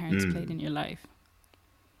role your parents played in your life.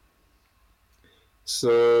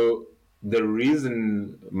 So the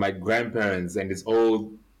reason my grandparents, and it's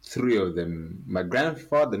all three of them, my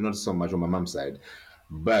grandfather not so much on my mom's side,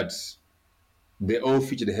 but they all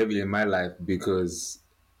featured heavily in my life because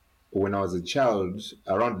when I was a child,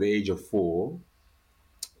 around the age of 4,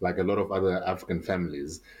 like a lot of other African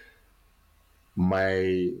families,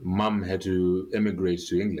 my mom had to emigrate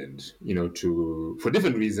to England, to for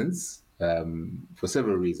different reasons, for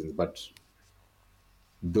several reasons, but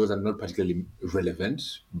those are not particularly relevant.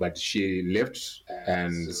 But she left,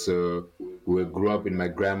 and so we grew up in my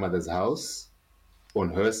grandmother's house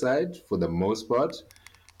on her side for the most part,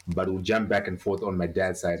 but we jumped back and forth on my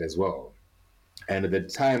dad's side as well. And at the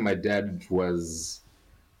time, my dad was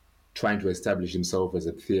trying to establish himself as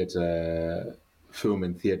a film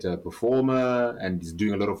and theater performer, and he's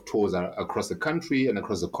doing a lot of tours across the country and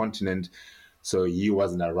across the continent. So he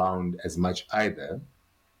wasn't around as much either.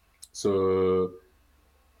 So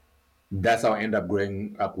that's how I ended up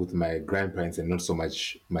growing up with my grandparents and not so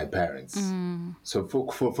much my parents. So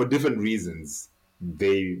for different reasons,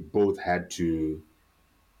 they both had to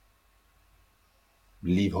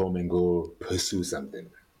leave home and go pursue something.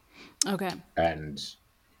 Okay. And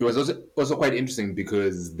it was also quite interesting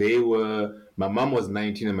because my mom was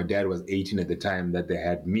 19 and my dad was 18 at the time that they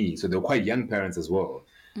had me, so they were quite young parents as well.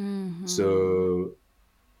 So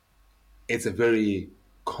it's a very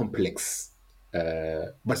complex,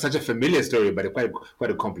 but such a familiar story, but quite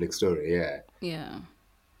a complex story. Yeah. Yeah.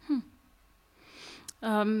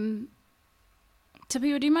 Tapiwa,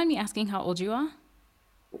 do you mind me asking how old you are?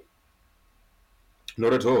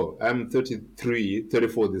 Not at all. I'm 33,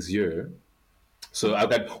 34 this year. So I've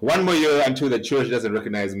got one more year until the church doesn't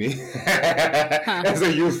recognize me as a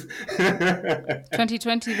youth.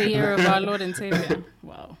 2020, the year of our Lord and Savior.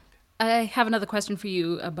 Wow. I have another question for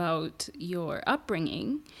you about your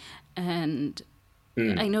upbringing. And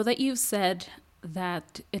I know that you've said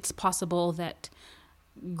that it's possible that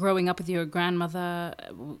growing up with your grandmother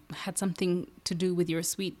had something to do with your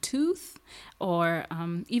sweet tooth, or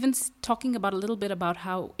even talking about a little bit about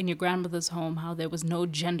how in your grandmother's home, how there was no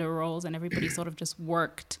gender roles and everybody sort of just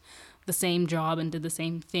worked the same job and did the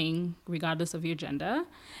same thing regardless of your gender.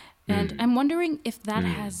 And I'm wondering if that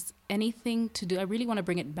has anything to do, I really want to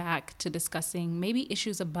bring it back to discussing maybe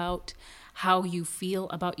issues about how you feel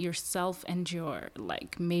about yourself and your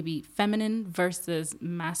like maybe feminine versus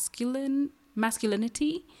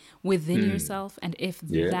masculinity within yourself, and if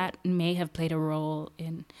that may have played a role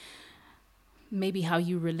in maybe how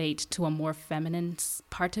you relate to a more feminine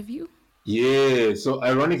part of you. Yeah. So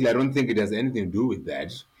ironically, I don't think it has anything to do with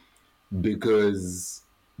that because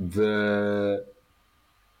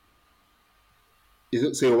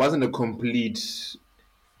it wasn't a complete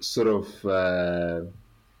sort of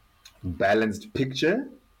balanced picture.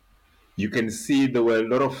 You can see there were a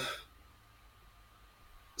lot of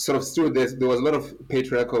sort of still there was a lot of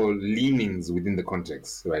patriarchal leanings within the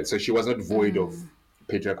context, right? So she was not void of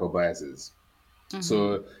patriarchal biases.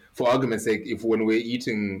 So for argument's sake, if when we're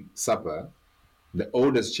eating supper, the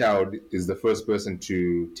oldest child is the first person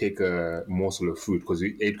to take a morsel of food because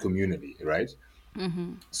we ate communally, right?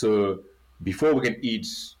 So before we can eat,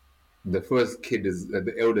 the first kid is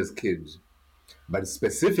the eldest kid, but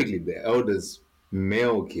specifically the eldest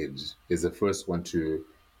male kid is the first one to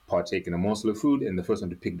partake in a morsel of food and the first one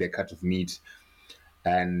to pick their cut of meat.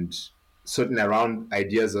 And certainly around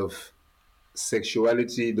ideas of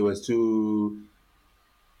sexuality, there was two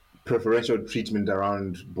preferential treatment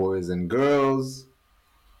around boys and girls.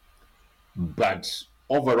 But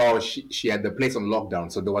overall, she had the place on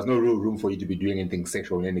lockdown, so there was no real room for you to be doing anything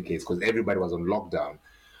sexual in any case because everybody was on lockdown.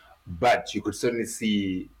 But you could certainly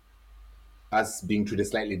see us being treated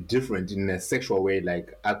slightly different in a sexual way.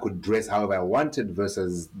 Like I could dress however I wanted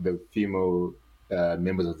versus the female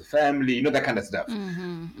members of the family, that kind of stuff.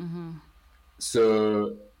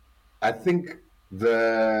 So I think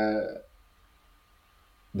the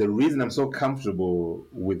reason I'm so comfortable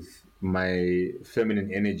with my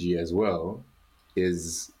feminine energy as well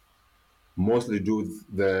is mostly due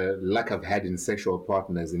with the lack I've had in sexual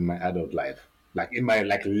partners in my adult life, like in my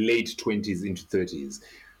late 20s into 30s,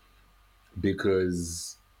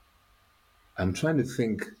 because I'm trying to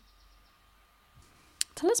think.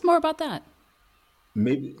 Tell us more about that.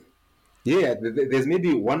 Maybe, yeah. There's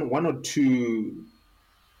maybe one or two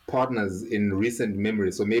partners in recent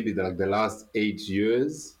memory. So maybe like the last 8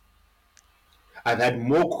 years, I've had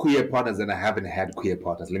more queer partners than I haven't had queer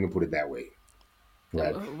partners. Let me put it that way,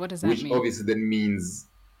 right? What does that Which mean? obviously then means,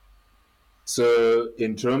 so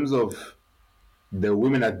in terms of the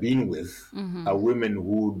women I've been with, are women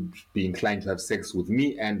who'd be inclined to have sex with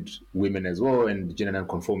me and women as well, and gender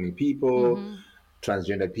non-conforming people,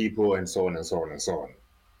 transgender people, and so on and so on and so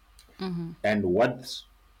on. And what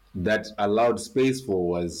that allowed space for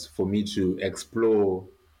was for me to explore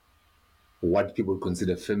what people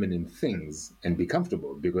consider feminine things and be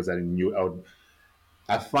comfortable, because I knew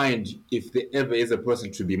I find if there ever is a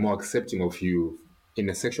person to be more accepting of you in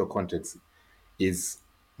a sexual context, is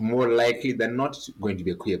more likely than not going to be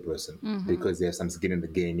a queer person, because there's some skin in the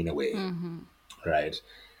game in a way, right?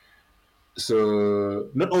 So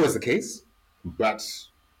not always the case, but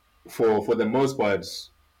for the most part,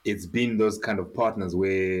 it's been those kind of partners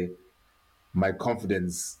where my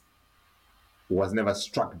confidence was never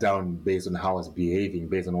struck down based on how I was behaving,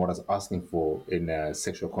 based on what I was asking for in a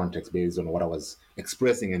sexual context, based on what I was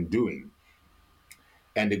expressing and doing.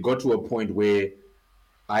 And it got to a point where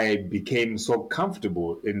I became so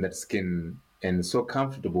comfortable in that skin and so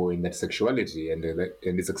comfortable in that sexuality and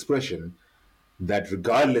in this expression, that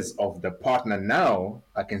regardless of the partner now,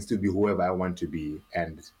 I can still be whoever I want to be,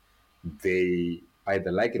 and they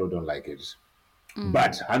either like it or don't like it.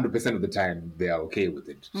 But 100% of the time, they are okay with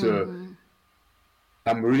it. So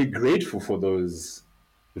I'm really grateful for those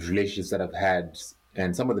relationships that I've had,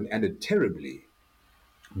 and some of them ended terribly,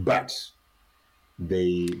 but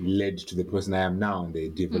they led to the person I am now, and they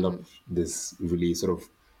developed this really sort of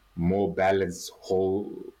more balanced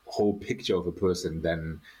whole picture of a person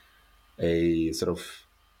than a sort of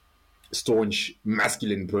staunch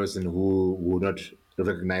masculine person who would not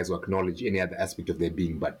recognize or acknowledge any other aspect of their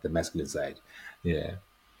being but the masculine side. Yeah.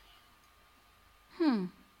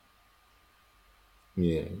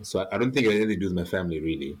 Yeah. So I don't think it has anything to do with my family,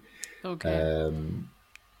 really. Okay.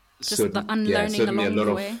 Just the Yeah, unlearning certainly a along lot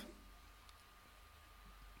the of, way.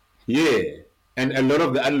 yeah, and a lot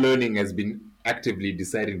of the unlearning has been actively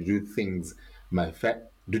deciding to do things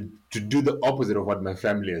to do the opposite of what my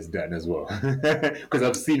family has done as well, because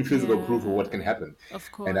I've seen physical proof of Yeah, what can happen, of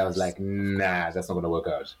and I was course. like, Of nah, course. that's not going to work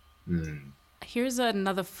out. Here's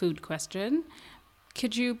another food question.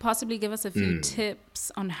 Could you possibly give us a few Mm.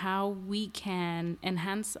 tips on how we can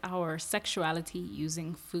enhance our sexuality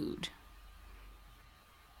using food?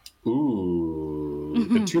 Ooh,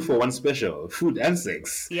 a 2-for-1 special, food and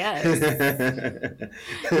sex. Yes.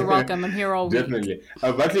 You're welcome. I'm here all week. Definitely.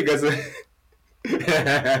 I've actually got some.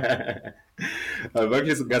 I've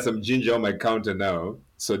actually got some ginger on my counter now,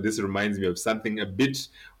 so this reminds me of something a bit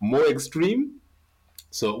more extreme.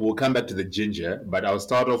 So we'll come back to the ginger, but I'll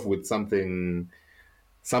start off with something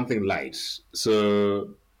light.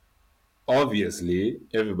 So obviously,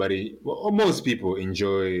 everybody, well, or most people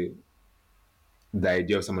enjoy the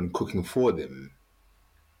idea of someone cooking for them,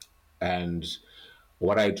 and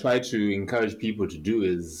what I try to encourage people to do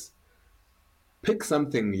is pick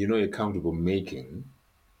something you know you're comfortable making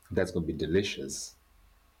that's going to be delicious,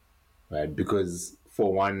 right? Because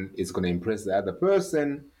for one, it's going to impress the other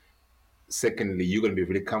person. Secondly, you're going to be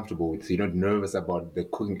really comfortable with it. You're not nervous about the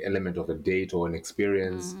cooking element of a date or an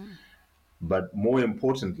experience. But more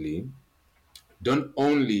importantly, don't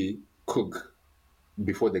only cook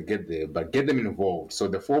before they get there, but get them involved. So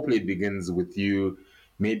the foreplay begins with you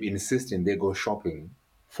maybe insisting they go shopping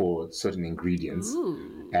for certain ingredients,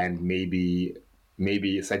 Ooh. and maybe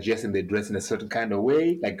suggesting they dress in a certain kind of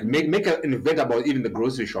way. Like make an event about even the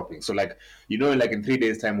grocery shopping. So like like in 3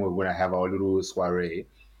 days time we're gonna have our little soiree,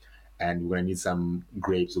 and we're gonna need some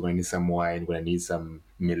grapes, we're gonna need some wine, we're gonna need some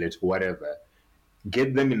millet, whatever.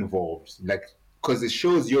 Get them involved, like, because it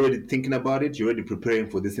shows you're already thinking about it, you're already preparing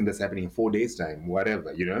for this thing that's happening in 4 days time,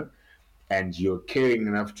 whatever. And you're caring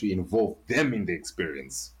enough to involve them in the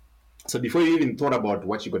experience. So before you even thought about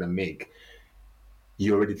what you're going to make,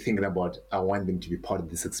 you're already thinking about, I want them to be part of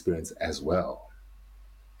this experience as well,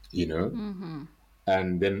 you know?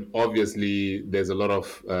 And then obviously there's a lot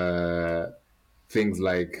of things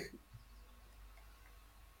like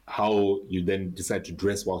how you then decide to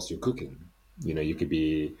dress whilst you're cooking. You could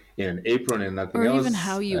be in an apron and nothing Or even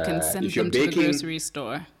how else. you can send If you're them to the baking, grocery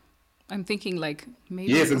store. I'm thinking like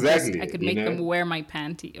maybe yes, I exactly. could make them wear my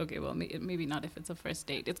panty. Okay, well maybe not if it's a first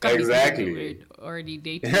date. It's got to be something that we're Exactly. already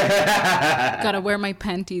dating. Gotta wear my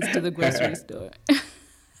panties to the grocery store.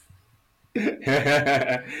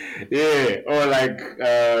 Yeah, or like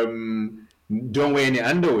don't wear any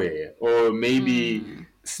underwear, or maybe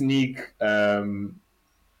sneak.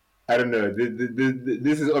 I don't know.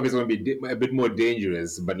 This is obviously going to be a bit more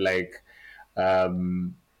dangerous, but like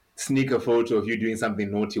um, sneak a photo of you doing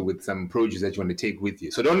something naughty with some produce that you want to take with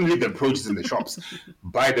you. So don't leave the produce in the shops.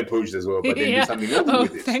 Buy the produce as well, but then do Yeah. something naughty Oh,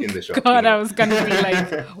 with it in the thank shop. God. I was going to be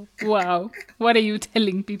like, wow, what are you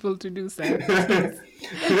telling people to do, Sam? Please.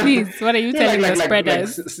 Please, what are you telling the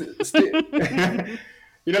spreaders?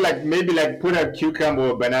 Like maybe like put a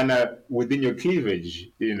cucumber or banana within your cleavage,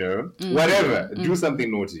 whatever, do something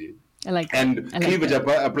naughty. I like that. And I like cleavage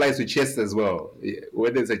that. applies to chest as well,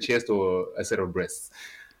 whether it's a chest or a set of breasts.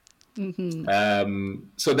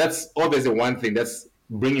 So that's obviously one thing, that's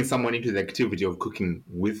bringing someone into the activity of cooking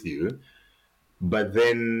with you. But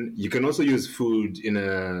then you can also use food in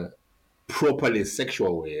a properly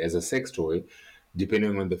sexual way as a sex toy,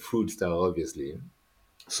 depending on the food style, obviously.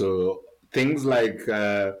 So things like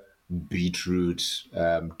beetroot,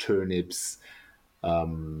 turnips.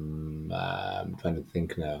 I'm trying to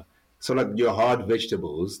think now. So like your hard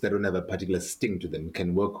vegetables that don't have a particular sting to them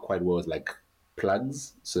can work quite well as like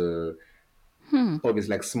plugs. So obviously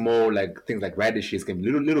like small like things like radishes can be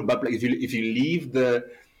little butt plug. If you leave the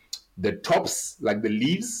tops, like the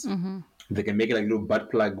leaves, they can make it like a little butt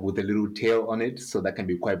plug with a little tail on it, so that can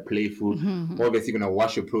be quite playful. Obviously, you're gonna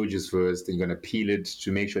wash your produce first, and you're gonna peel it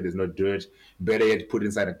to make sure there's no dirt. Better yet, put it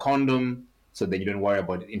inside a condom, so then you don't worry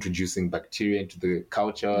about introducing bacteria into the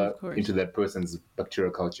culture, Of course. into that person's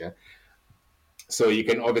bacterial culture. So you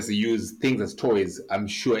can obviously use things as toys. I'm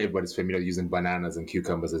sure everybody's familiar using bananas and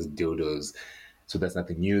cucumbers as dildos. So that's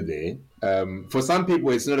nothing new there. For some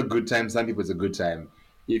people, it's not a good time. Some people, it's a good time.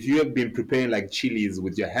 If you have been preparing like chilies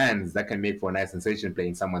with your hands, that can make for a nice sensation play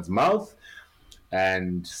in someone's mouth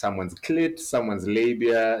and someone's clit, someone's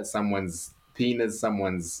labia, someone's penis,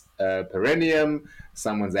 someone's perineum,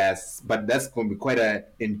 someone's ass. But that's going to be quite an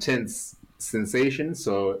intense sensation.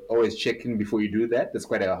 So always check in before you do that. That's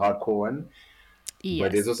quite a hardcore one.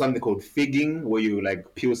 But there's Yes. also something called figging, where you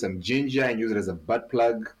like peel some ginger and use it as a butt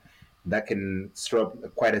plug. That can stir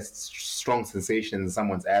up quite a strong sensation in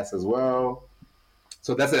someone's ass as well.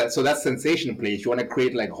 So that's sensation play. If you want to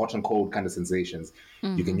create like hot and cold kind of sensations,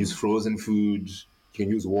 you can use frozen food. You can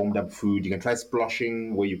use warmed up food. You can try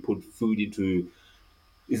sploshing, where you put food into.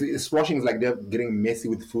 Squashing is like they're getting messy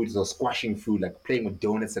with food, so squashing food, like playing with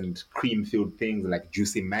donuts and cream filled things like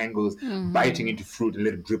juicy mangoes, biting into fruit and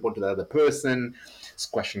let it drip onto the other person,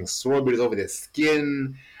 squashing strawberries over their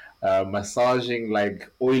skin, massaging like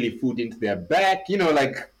oily food into their back.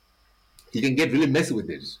 Like you can get really messy with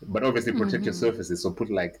it, but obviously protect your surfaces. So put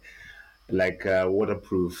like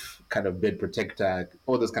waterproof kind of bed protector,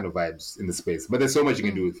 all those kind of vibes in the space. But there's so much you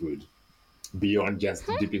can do with food beyond just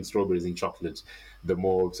dipping strawberries in chocolate, the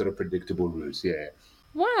more sort of predictable route. Yeah.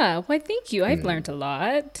 Wow. Why, thank you. I've learned a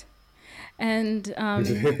lot. And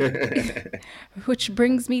which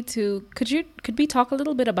brings me to could we talk a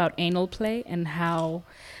little bit about anal play and how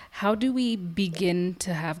do we begin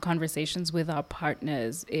to have conversations with our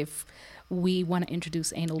partners if we want to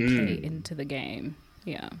introduce anal play into the game?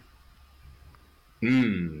 Yeah. For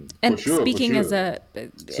And sure, for speaking as sure. I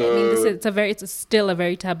mean, So it's still a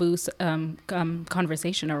very taboo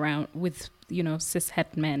conversation around with cis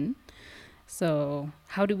het men. So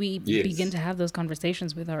how do we begin yes, to have those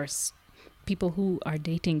conversations with our people who are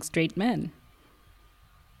dating straight men?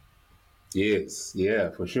 yes,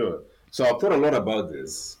 yeah, for sure. So I've thought a lot about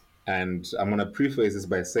this, and I'm gonna preface this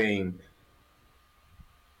by saying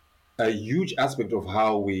a huge aspect of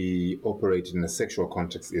how we operate in a sexual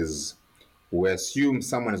context is we assume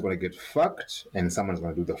someone is going to get fucked and someone's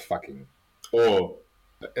going to do the fucking. Or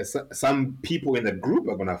some people in the group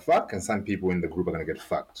are going to fuck and some people in the group are going to get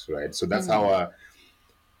fucked, right? So that's how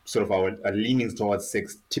our leanings towards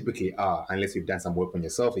sex typically are, unless you've done some work on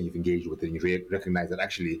yourself and you've engaged with it and you recognize that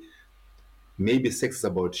actually maybe sex is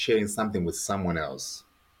about sharing something with someone else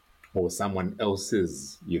or someone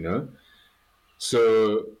else's.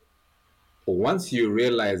 So once you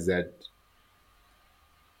realize that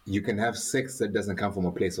you can have sex that doesn't come from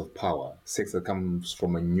a place of power, sex that comes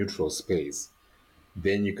from a neutral space,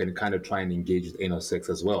 then you can kind of try and engage with anal sex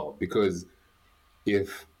as well. Because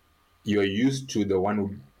if you're used to being the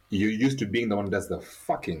one who does the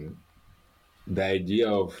fucking, the idea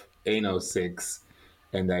of anal sex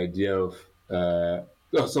and the idea of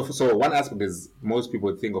so one aspect is most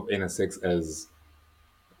people think of anal sex as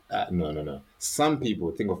no. Some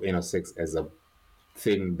people think of anal sex as a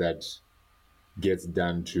thing that gets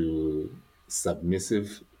done to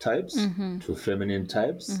submissive types, to feminine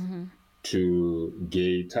types, to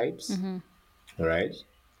gay types, right?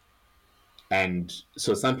 And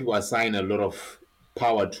so some people assign a lot of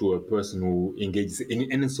power to a person who engages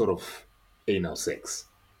in any sort of anal sex,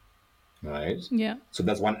 right? Yeah. So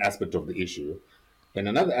that's one aspect of the issue. And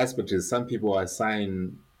another aspect is some people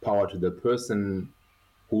assign power to the person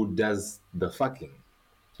who does the fucking,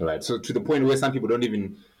 right? So to the point where some people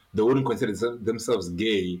they wouldn't consider themselves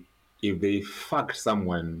gay if they fucked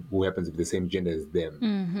someone who happens to be the same gender as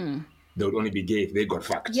them. They would only be gay if they got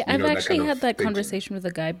fucked, Yeah, I've that actually kind of had that thinking. conversation with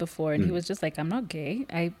a guy before, and he was just like, "I'm not gay.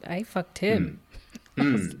 I fucked him." I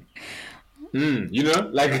was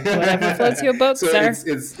like, Like whatever floats your boat, so sir.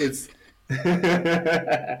 it's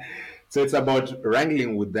so it's about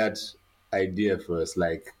wrangling with that idea first.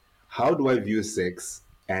 Like, how do I view sex,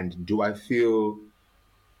 and do I feel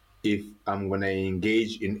if I'm gonna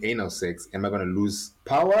engage in anal sex, am I gonna lose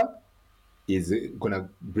power? Is it gonna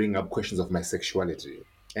bring up questions of my sexuality?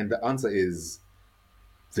 And the answer is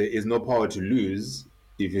there is no power to lose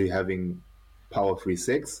if you're having power-free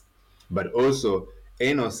sex, but also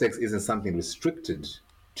anal sex isn't something restricted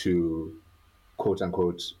to quote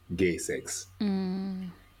unquote gay sex.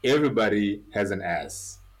 Everybody has an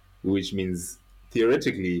ass, which means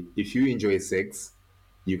theoretically, if you enjoy sex,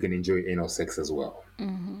 you can enjoy anal sex as well.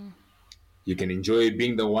 You can enjoy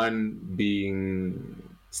being the one being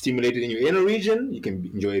stimulated in your anal region. You can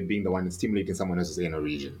enjoy being the one stimulating someone else's anal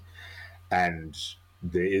region. And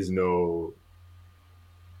there is no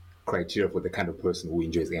criteria for the kind of person who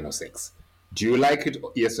enjoys anal sex. Do you like it?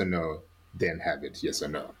 Yes or no? Then have it. Yes or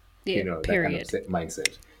no? Yeah. That kind of Period.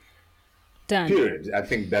 mindset. Done. Period. I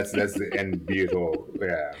think that's the end be it all.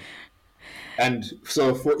 Yeah. And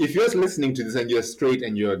so, if you're listening to this and you're straight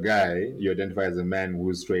and you're a guy, you identify as a man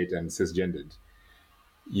who's straight and cisgendered,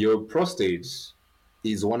 your prostate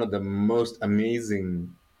is one of the most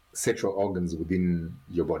amazing sexual organs within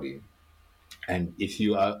your body. And if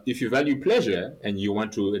you value pleasure and you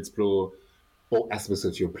want to explore all aspects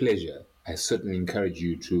of your pleasure, I certainly encourage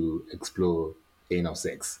you to explore anal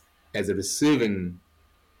sex as a receiving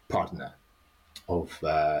partner of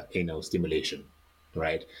anal stimulation,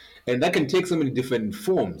 right? And that can take so many different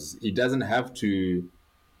forms. It doesn't have to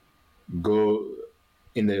go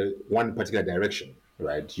in the one particular direction,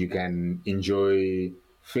 right? You can enjoy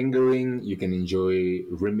fingering, you can enjoy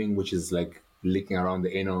rimming, which is like licking around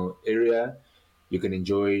the anal area. You can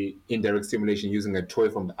enjoy indirect stimulation using a toy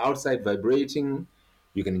from the outside vibrating.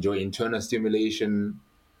 You can enjoy internal stimulation.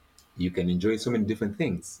 You can enjoy so many different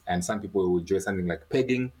things. And some people will enjoy something like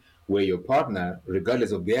pegging, where your partner,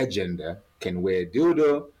 regardless of their gender, can wear a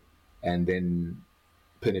dildo and then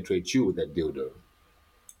penetrate you with that dildo,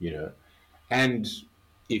 you know. And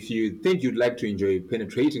if you think you'd like to enjoy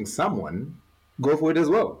penetrating someone, go for it as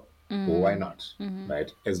well. Why not?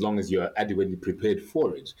 Right? As long as you're adequately prepared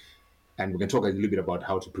for it. And we can talk a little bit about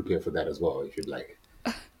how to prepare for that as well, if you'd like.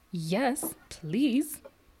 Yes, please.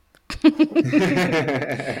 But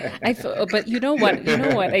you know what? You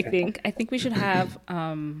know what? I think we should have.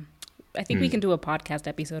 I think we can do a podcast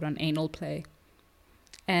episode on anal play,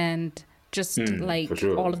 and just For like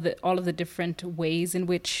sure. all of the different ways in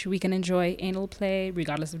which we can enjoy anal play,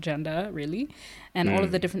 regardless of gender, really, and all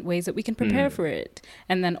of the different ways that we can prepare for it,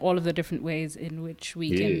 and then all of the different ways in which we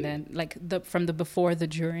can Yeah. then like from the before, the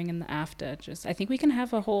during, and the after. Just I think we can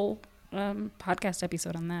have a whole podcast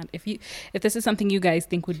episode on that. If this is something you guys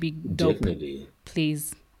think would be dope, Definitely.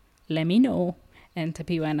 please let me know, and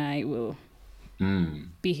Tapiwa and I will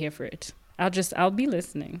be here for it. I'll be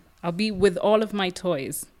listening. I'll be with all of my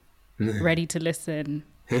toys, ready to listen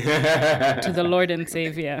to the Lord and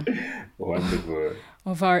Savior Wonderful.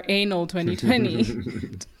 of our anal 2020,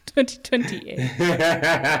 2028.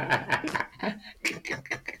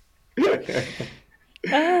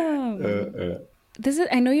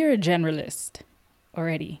 I know you're a generalist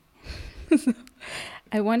already.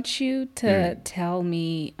 I want you to tell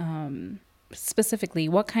me specifically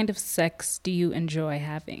what kind of sex do you enjoy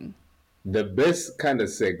having? The best kind of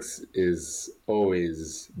sex is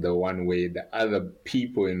always the one where the other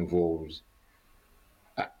people involved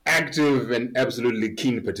are active and absolutely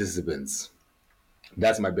keen participants.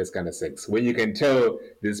 That's my best kind of sex. When you can tell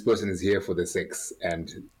this person is here for the sex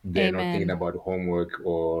and they're not thinking Amen. about homework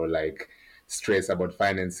or like stress about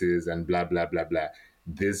finances and blah, blah, blah, blah.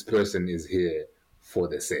 This person is here for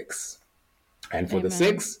the sex. And for the Amen.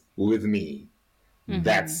 sex with me.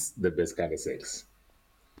 That's the best kind of sex.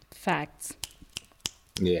 Facts.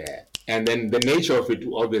 Yeah. And then the nature of it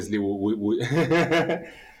obviously and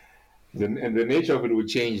the nature of it will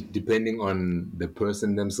change depending on the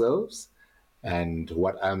person themselves and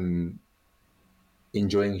what I'm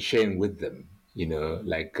enjoying sharing with them.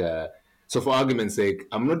 Like, so for argument's sake,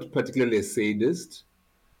 I'm not particularly a sadist,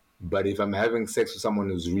 But if I'm having sex with someone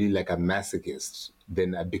who's really like a masochist,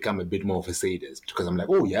 then I become a bit more of a sadist because I'm like,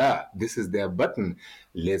 oh yeah, this is their button,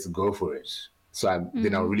 let's go for it. So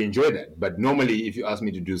then I'll really enjoy that. But normally, if you ask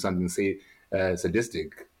me to do something, say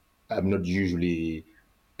sadistic, I'm not usually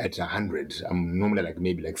at 100. I'm normally like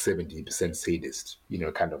maybe like 70% sadist,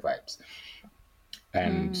 kind of vibes.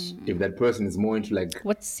 And if that person is more into like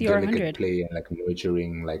What's your delicate 100? play and like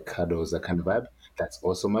nurturing, like cuddles, that kind of vibe, that's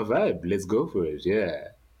also my vibe. Let's go for it. Yeah.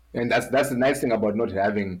 And that's the nice thing about not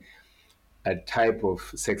having a type of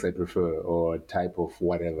sex I prefer or a type of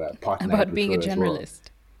whatever partner I About being a prefer as well. generalist.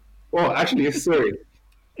 Oh, actually, sorry.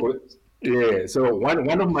 Oh, yeah. So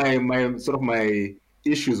one of my sort of my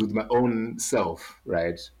issues with my own self,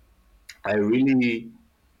 right? I really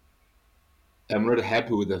am not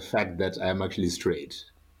happy with the fact that I'm actually straight.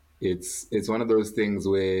 It's one of those things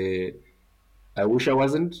where I wish I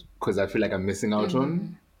wasn't because I feel like I'm missing out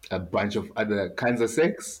on a bunch of other kinds of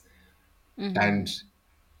sex. And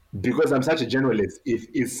because I'm such a generalist, if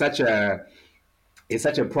it's such a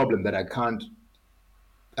problem that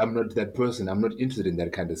I'm not that person. I'm not interested in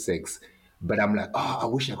that kind of sex. But I'm like, oh, I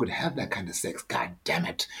wish I could have that kind of sex. God damn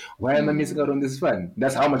it. Why am I missing out on this fun?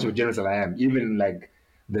 That's how much of a generalist I am. Even like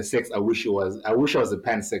the sex I wish I was a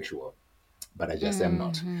pansexual, but I just am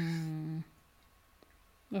not.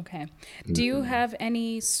 Okay. Do you have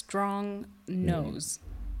any strong no's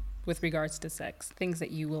with regards to sex? Things that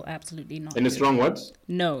you will absolutely not And a do. strong what?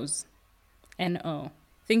 No's. N-O.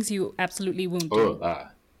 Things you absolutely won't Oh, do.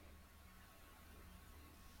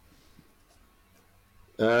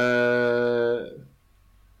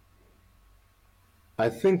 I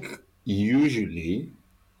think usually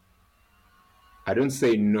I don't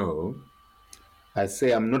say no. I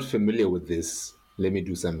say I'm not familiar with this. Let me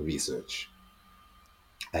do some research.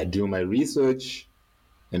 I do my research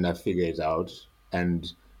and I figure it out.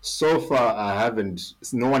 And so far,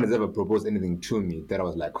 no one has ever proposed anything to me that I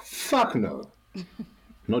was like, fuck no,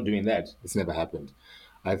 not doing that. It's never happened.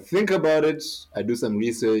 I think about it, I do some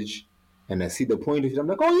research, and I see the point of it. I'm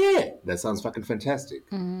like, oh yeah, that sounds fucking fantastic.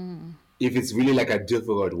 If it's really like a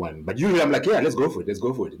difficult one. But usually I'm like, yeah, let's go for it, let's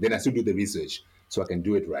go for it. Then I still do the research so I can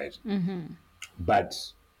do it right. But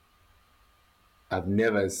I've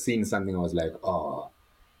never seen something I was like, oh,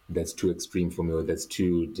 that's too extreme for me, or that's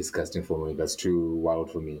too disgusting for me, that's too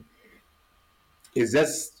wild for me. It's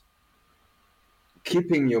just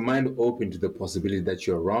keeping your mind open to the possibility that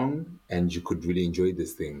you're wrong and you could really enjoy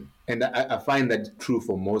this thing. And I find that true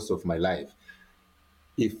for most of my life.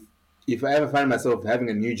 If if I ever find myself having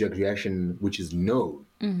a knee jerk reaction, which is no,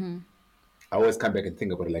 I always come back and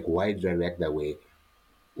think about it, like, why did I react that way?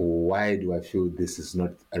 Why do I feel this is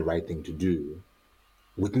not a right thing to do?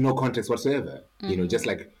 With no context whatsoever. Just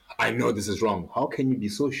like, I know this is wrong. How can you be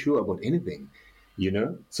so sure about anything?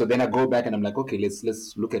 So then I go back and I'm like, okay,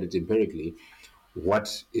 let's look at it empirically.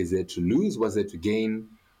 What is there to lose? What's there to gain?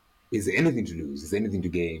 Is there anything to lose? Is there anything to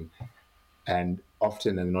gain? And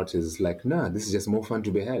often I'm not is like, nah, this is just more fun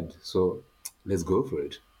to be had, so let's go for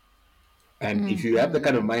it. And if you have the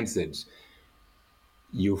kind of mindset,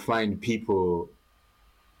 you find people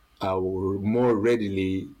are more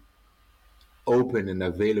readily open and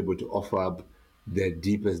available to offer up their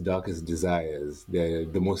deepest, darkest desires, the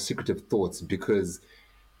most secretive thoughts, because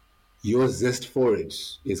your zest for it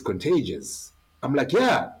is contagious. I'm like,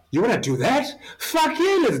 yeah, you want to do that? Fuck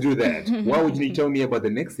yeah, let's do that. Why would you tell me about the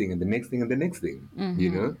next thing and the next thing and the next thing?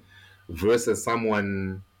 Versus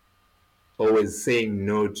someone always saying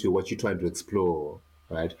no to what you're trying to explore,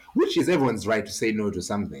 right? Which is everyone's right to say no to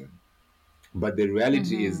something. But the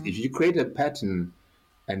reality is, if you create a pattern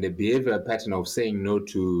and a behavioral pattern of saying no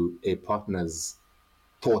to a partner's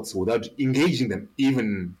thoughts without engaging them,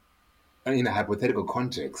 even in a hypothetical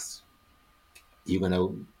context, you're going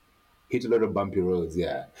to hit a lot of bumpy roads,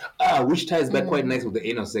 yeah. Which ties back quite nice with the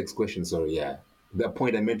anal sex question, sorry, yeah. The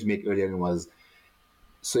point I meant to make earlier was,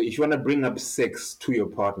 so if you want to bring up sex to your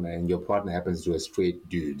partner and your partner happens to be a straight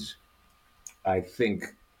dude, I think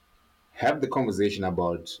have the conversation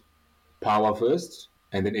about power first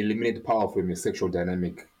and then eliminate power from your sexual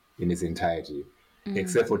dynamic in its entirety.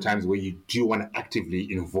 Except for times where you do want to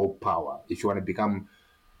actively invoke power. If you want to become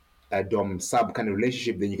a dom sub kind of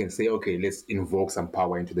relationship, then you can say, okay, let's invoke some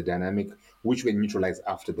power into the dynamic, which we neutralize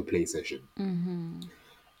after the play session.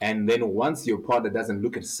 And then once your partner doesn't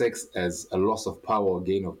look at sex as a loss of power or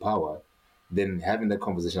gain of power, then having that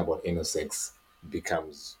conversation about anal sex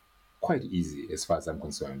becomes quite easy as far as I'm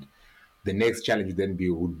concerned. The next challenge would then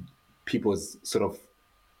be would people's sort of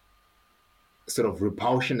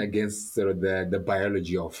repulsion against sort of the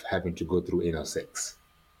biology of having to go through anal sex.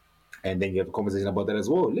 And then you have a conversation about that as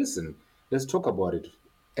well. Listen, let's talk about it.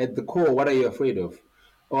 At the core, what are you afraid of?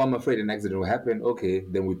 Oh, I'm afraid an accident will happen. Okay,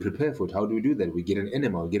 then we prepare for it. How do we do that? We get an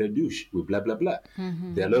enema, we get a douche, we blah, blah, blah.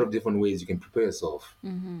 There are a lot of different ways you can prepare yourself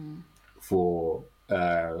for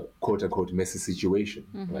quote unquote messy situation,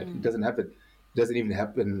 right? It doesn't happen. It doesn't even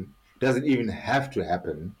happen. Doesn't even have to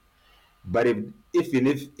happen. But if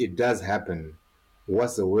it does happen,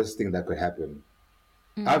 what's the worst thing that could happen?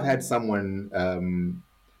 I've had someone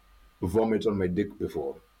vomit on my dick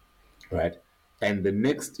before, right? And the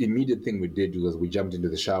next immediate thing we did was we jumped into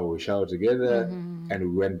the shower, we showered together, and we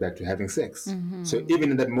went back to having sex. So even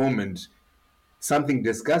in that moment, something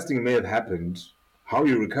disgusting may have happened. How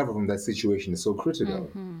you recover from that situation is so critical,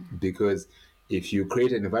 because if you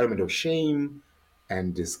create an environment of shame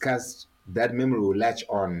and disgust, that memory will latch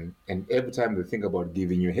on, and every time they think about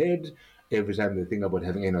giving you head, every time they think about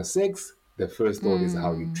having anal sex, the first thought is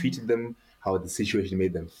how you treated them, how the situation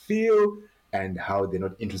made them feel, and how they're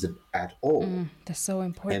not interested at all. That's so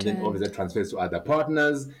important. And then obviously that transfers to other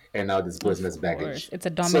partners, and now this person has baggage. It's a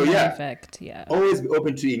domino effect. Yeah. Always be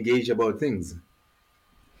open to engage about things.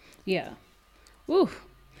 Yeah. Ooh.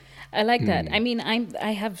 I like that. I mean,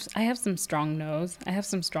 I have some strong no's.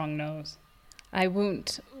 I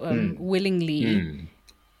won't willingly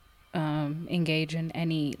engage in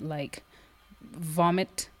any like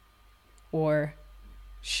vomit or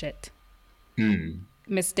shit.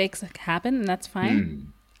 Mistakes happen, and that's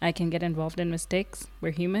fine. I can get involved in mistakes.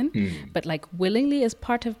 We're human. But like willingly as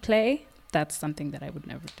part of play, that's something that I would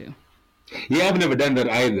never do. Yeah, I've never done that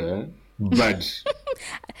either. But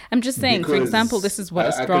I'm just saying, for example, this is what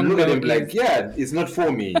a strong no is. I can look at him like, yeah, it's not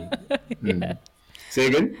for me. Say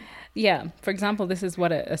again? Yeah, for example, this is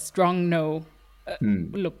what a strong no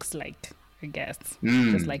looks like, I guess.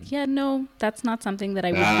 Just like, yeah, no, that's not something that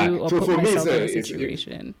I would do or put myself in a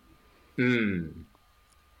situation. For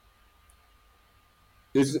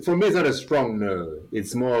me, it's not a strong no.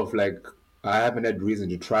 It's more of like, I haven't had reason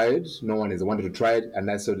to try it. No one has wanted to try it,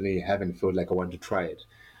 and I certainly haven't felt like I want to try it.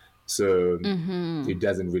 So it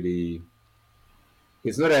doesn't really.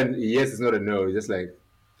 It's not a yes. It's not a no. It's just like,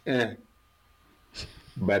 eh.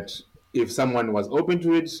 But if someone was open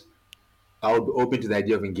to it, I would be open to the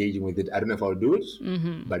idea of engaging with it. I don't know if I'll do it,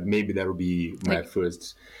 but maybe that would be my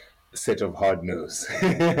first set of hard no's.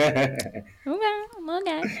 Okay.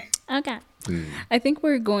 I think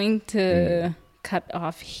we're going to cut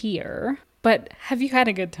off here. But have you had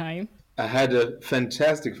a good time? I had a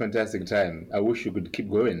fantastic time. I wish you could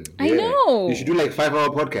keep going. I know. You should do like 5-hour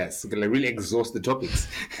podcasts. You can like really exhaust the topics.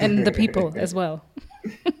 And the people as well.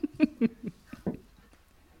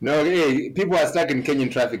 No, hey, people are stuck in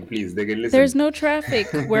Kenyan traffic, please. They can listen. There's no traffic.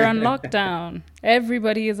 We're on lockdown.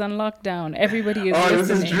 Everybody is on lockdown. Everybody is listening.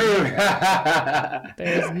 This is true.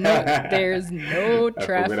 There's no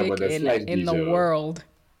traffic in the world.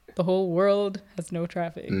 The whole world has no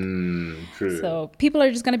traffic. True. So people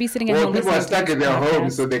are just going to be sitting at home. People are stuck in their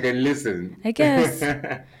homes so they can listen. I guess.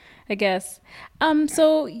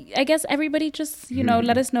 So I guess everybody just,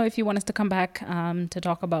 let us know if you want us to come back to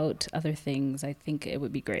talk about other things. I think it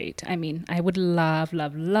would be great. I mean, I would love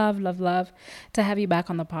to have you back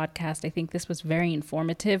on the podcast. I think this was very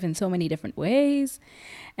informative in so many different ways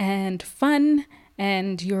and fun.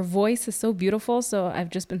 And your voice is so beautiful. So I've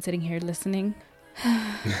just been sitting here listening.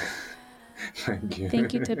 Thank you.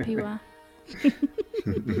 Thank you, Tapiwa.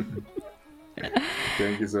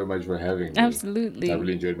 Thank you so much for having me. Absolutely. I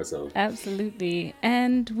really enjoyed myself. Absolutely.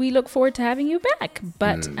 And we look forward to having you back.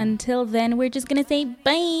 But until then, we're just going to say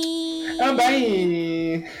bye.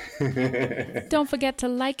 Bye. Don't forget to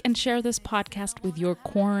like and share this podcast with your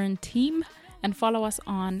quarantine. And follow us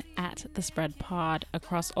on @TheSpreadPod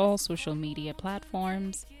across all social media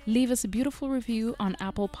platforms. Leave us a beautiful review on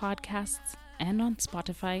Apple Podcasts and on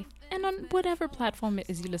Spotify and on whatever platform it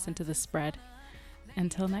is you listen to The Spread.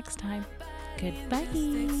 Until next time, goodbye.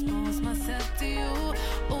 Expose myself to you,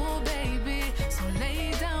 oh baby. So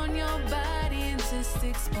lay down your body and just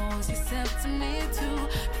expose yourself to me too.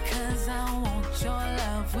 Because I want your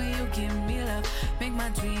love. Will you give me love? Make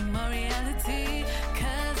my dream a reality.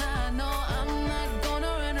 Because I know I'm not gonna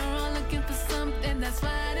run around looking for something that's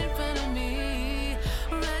right.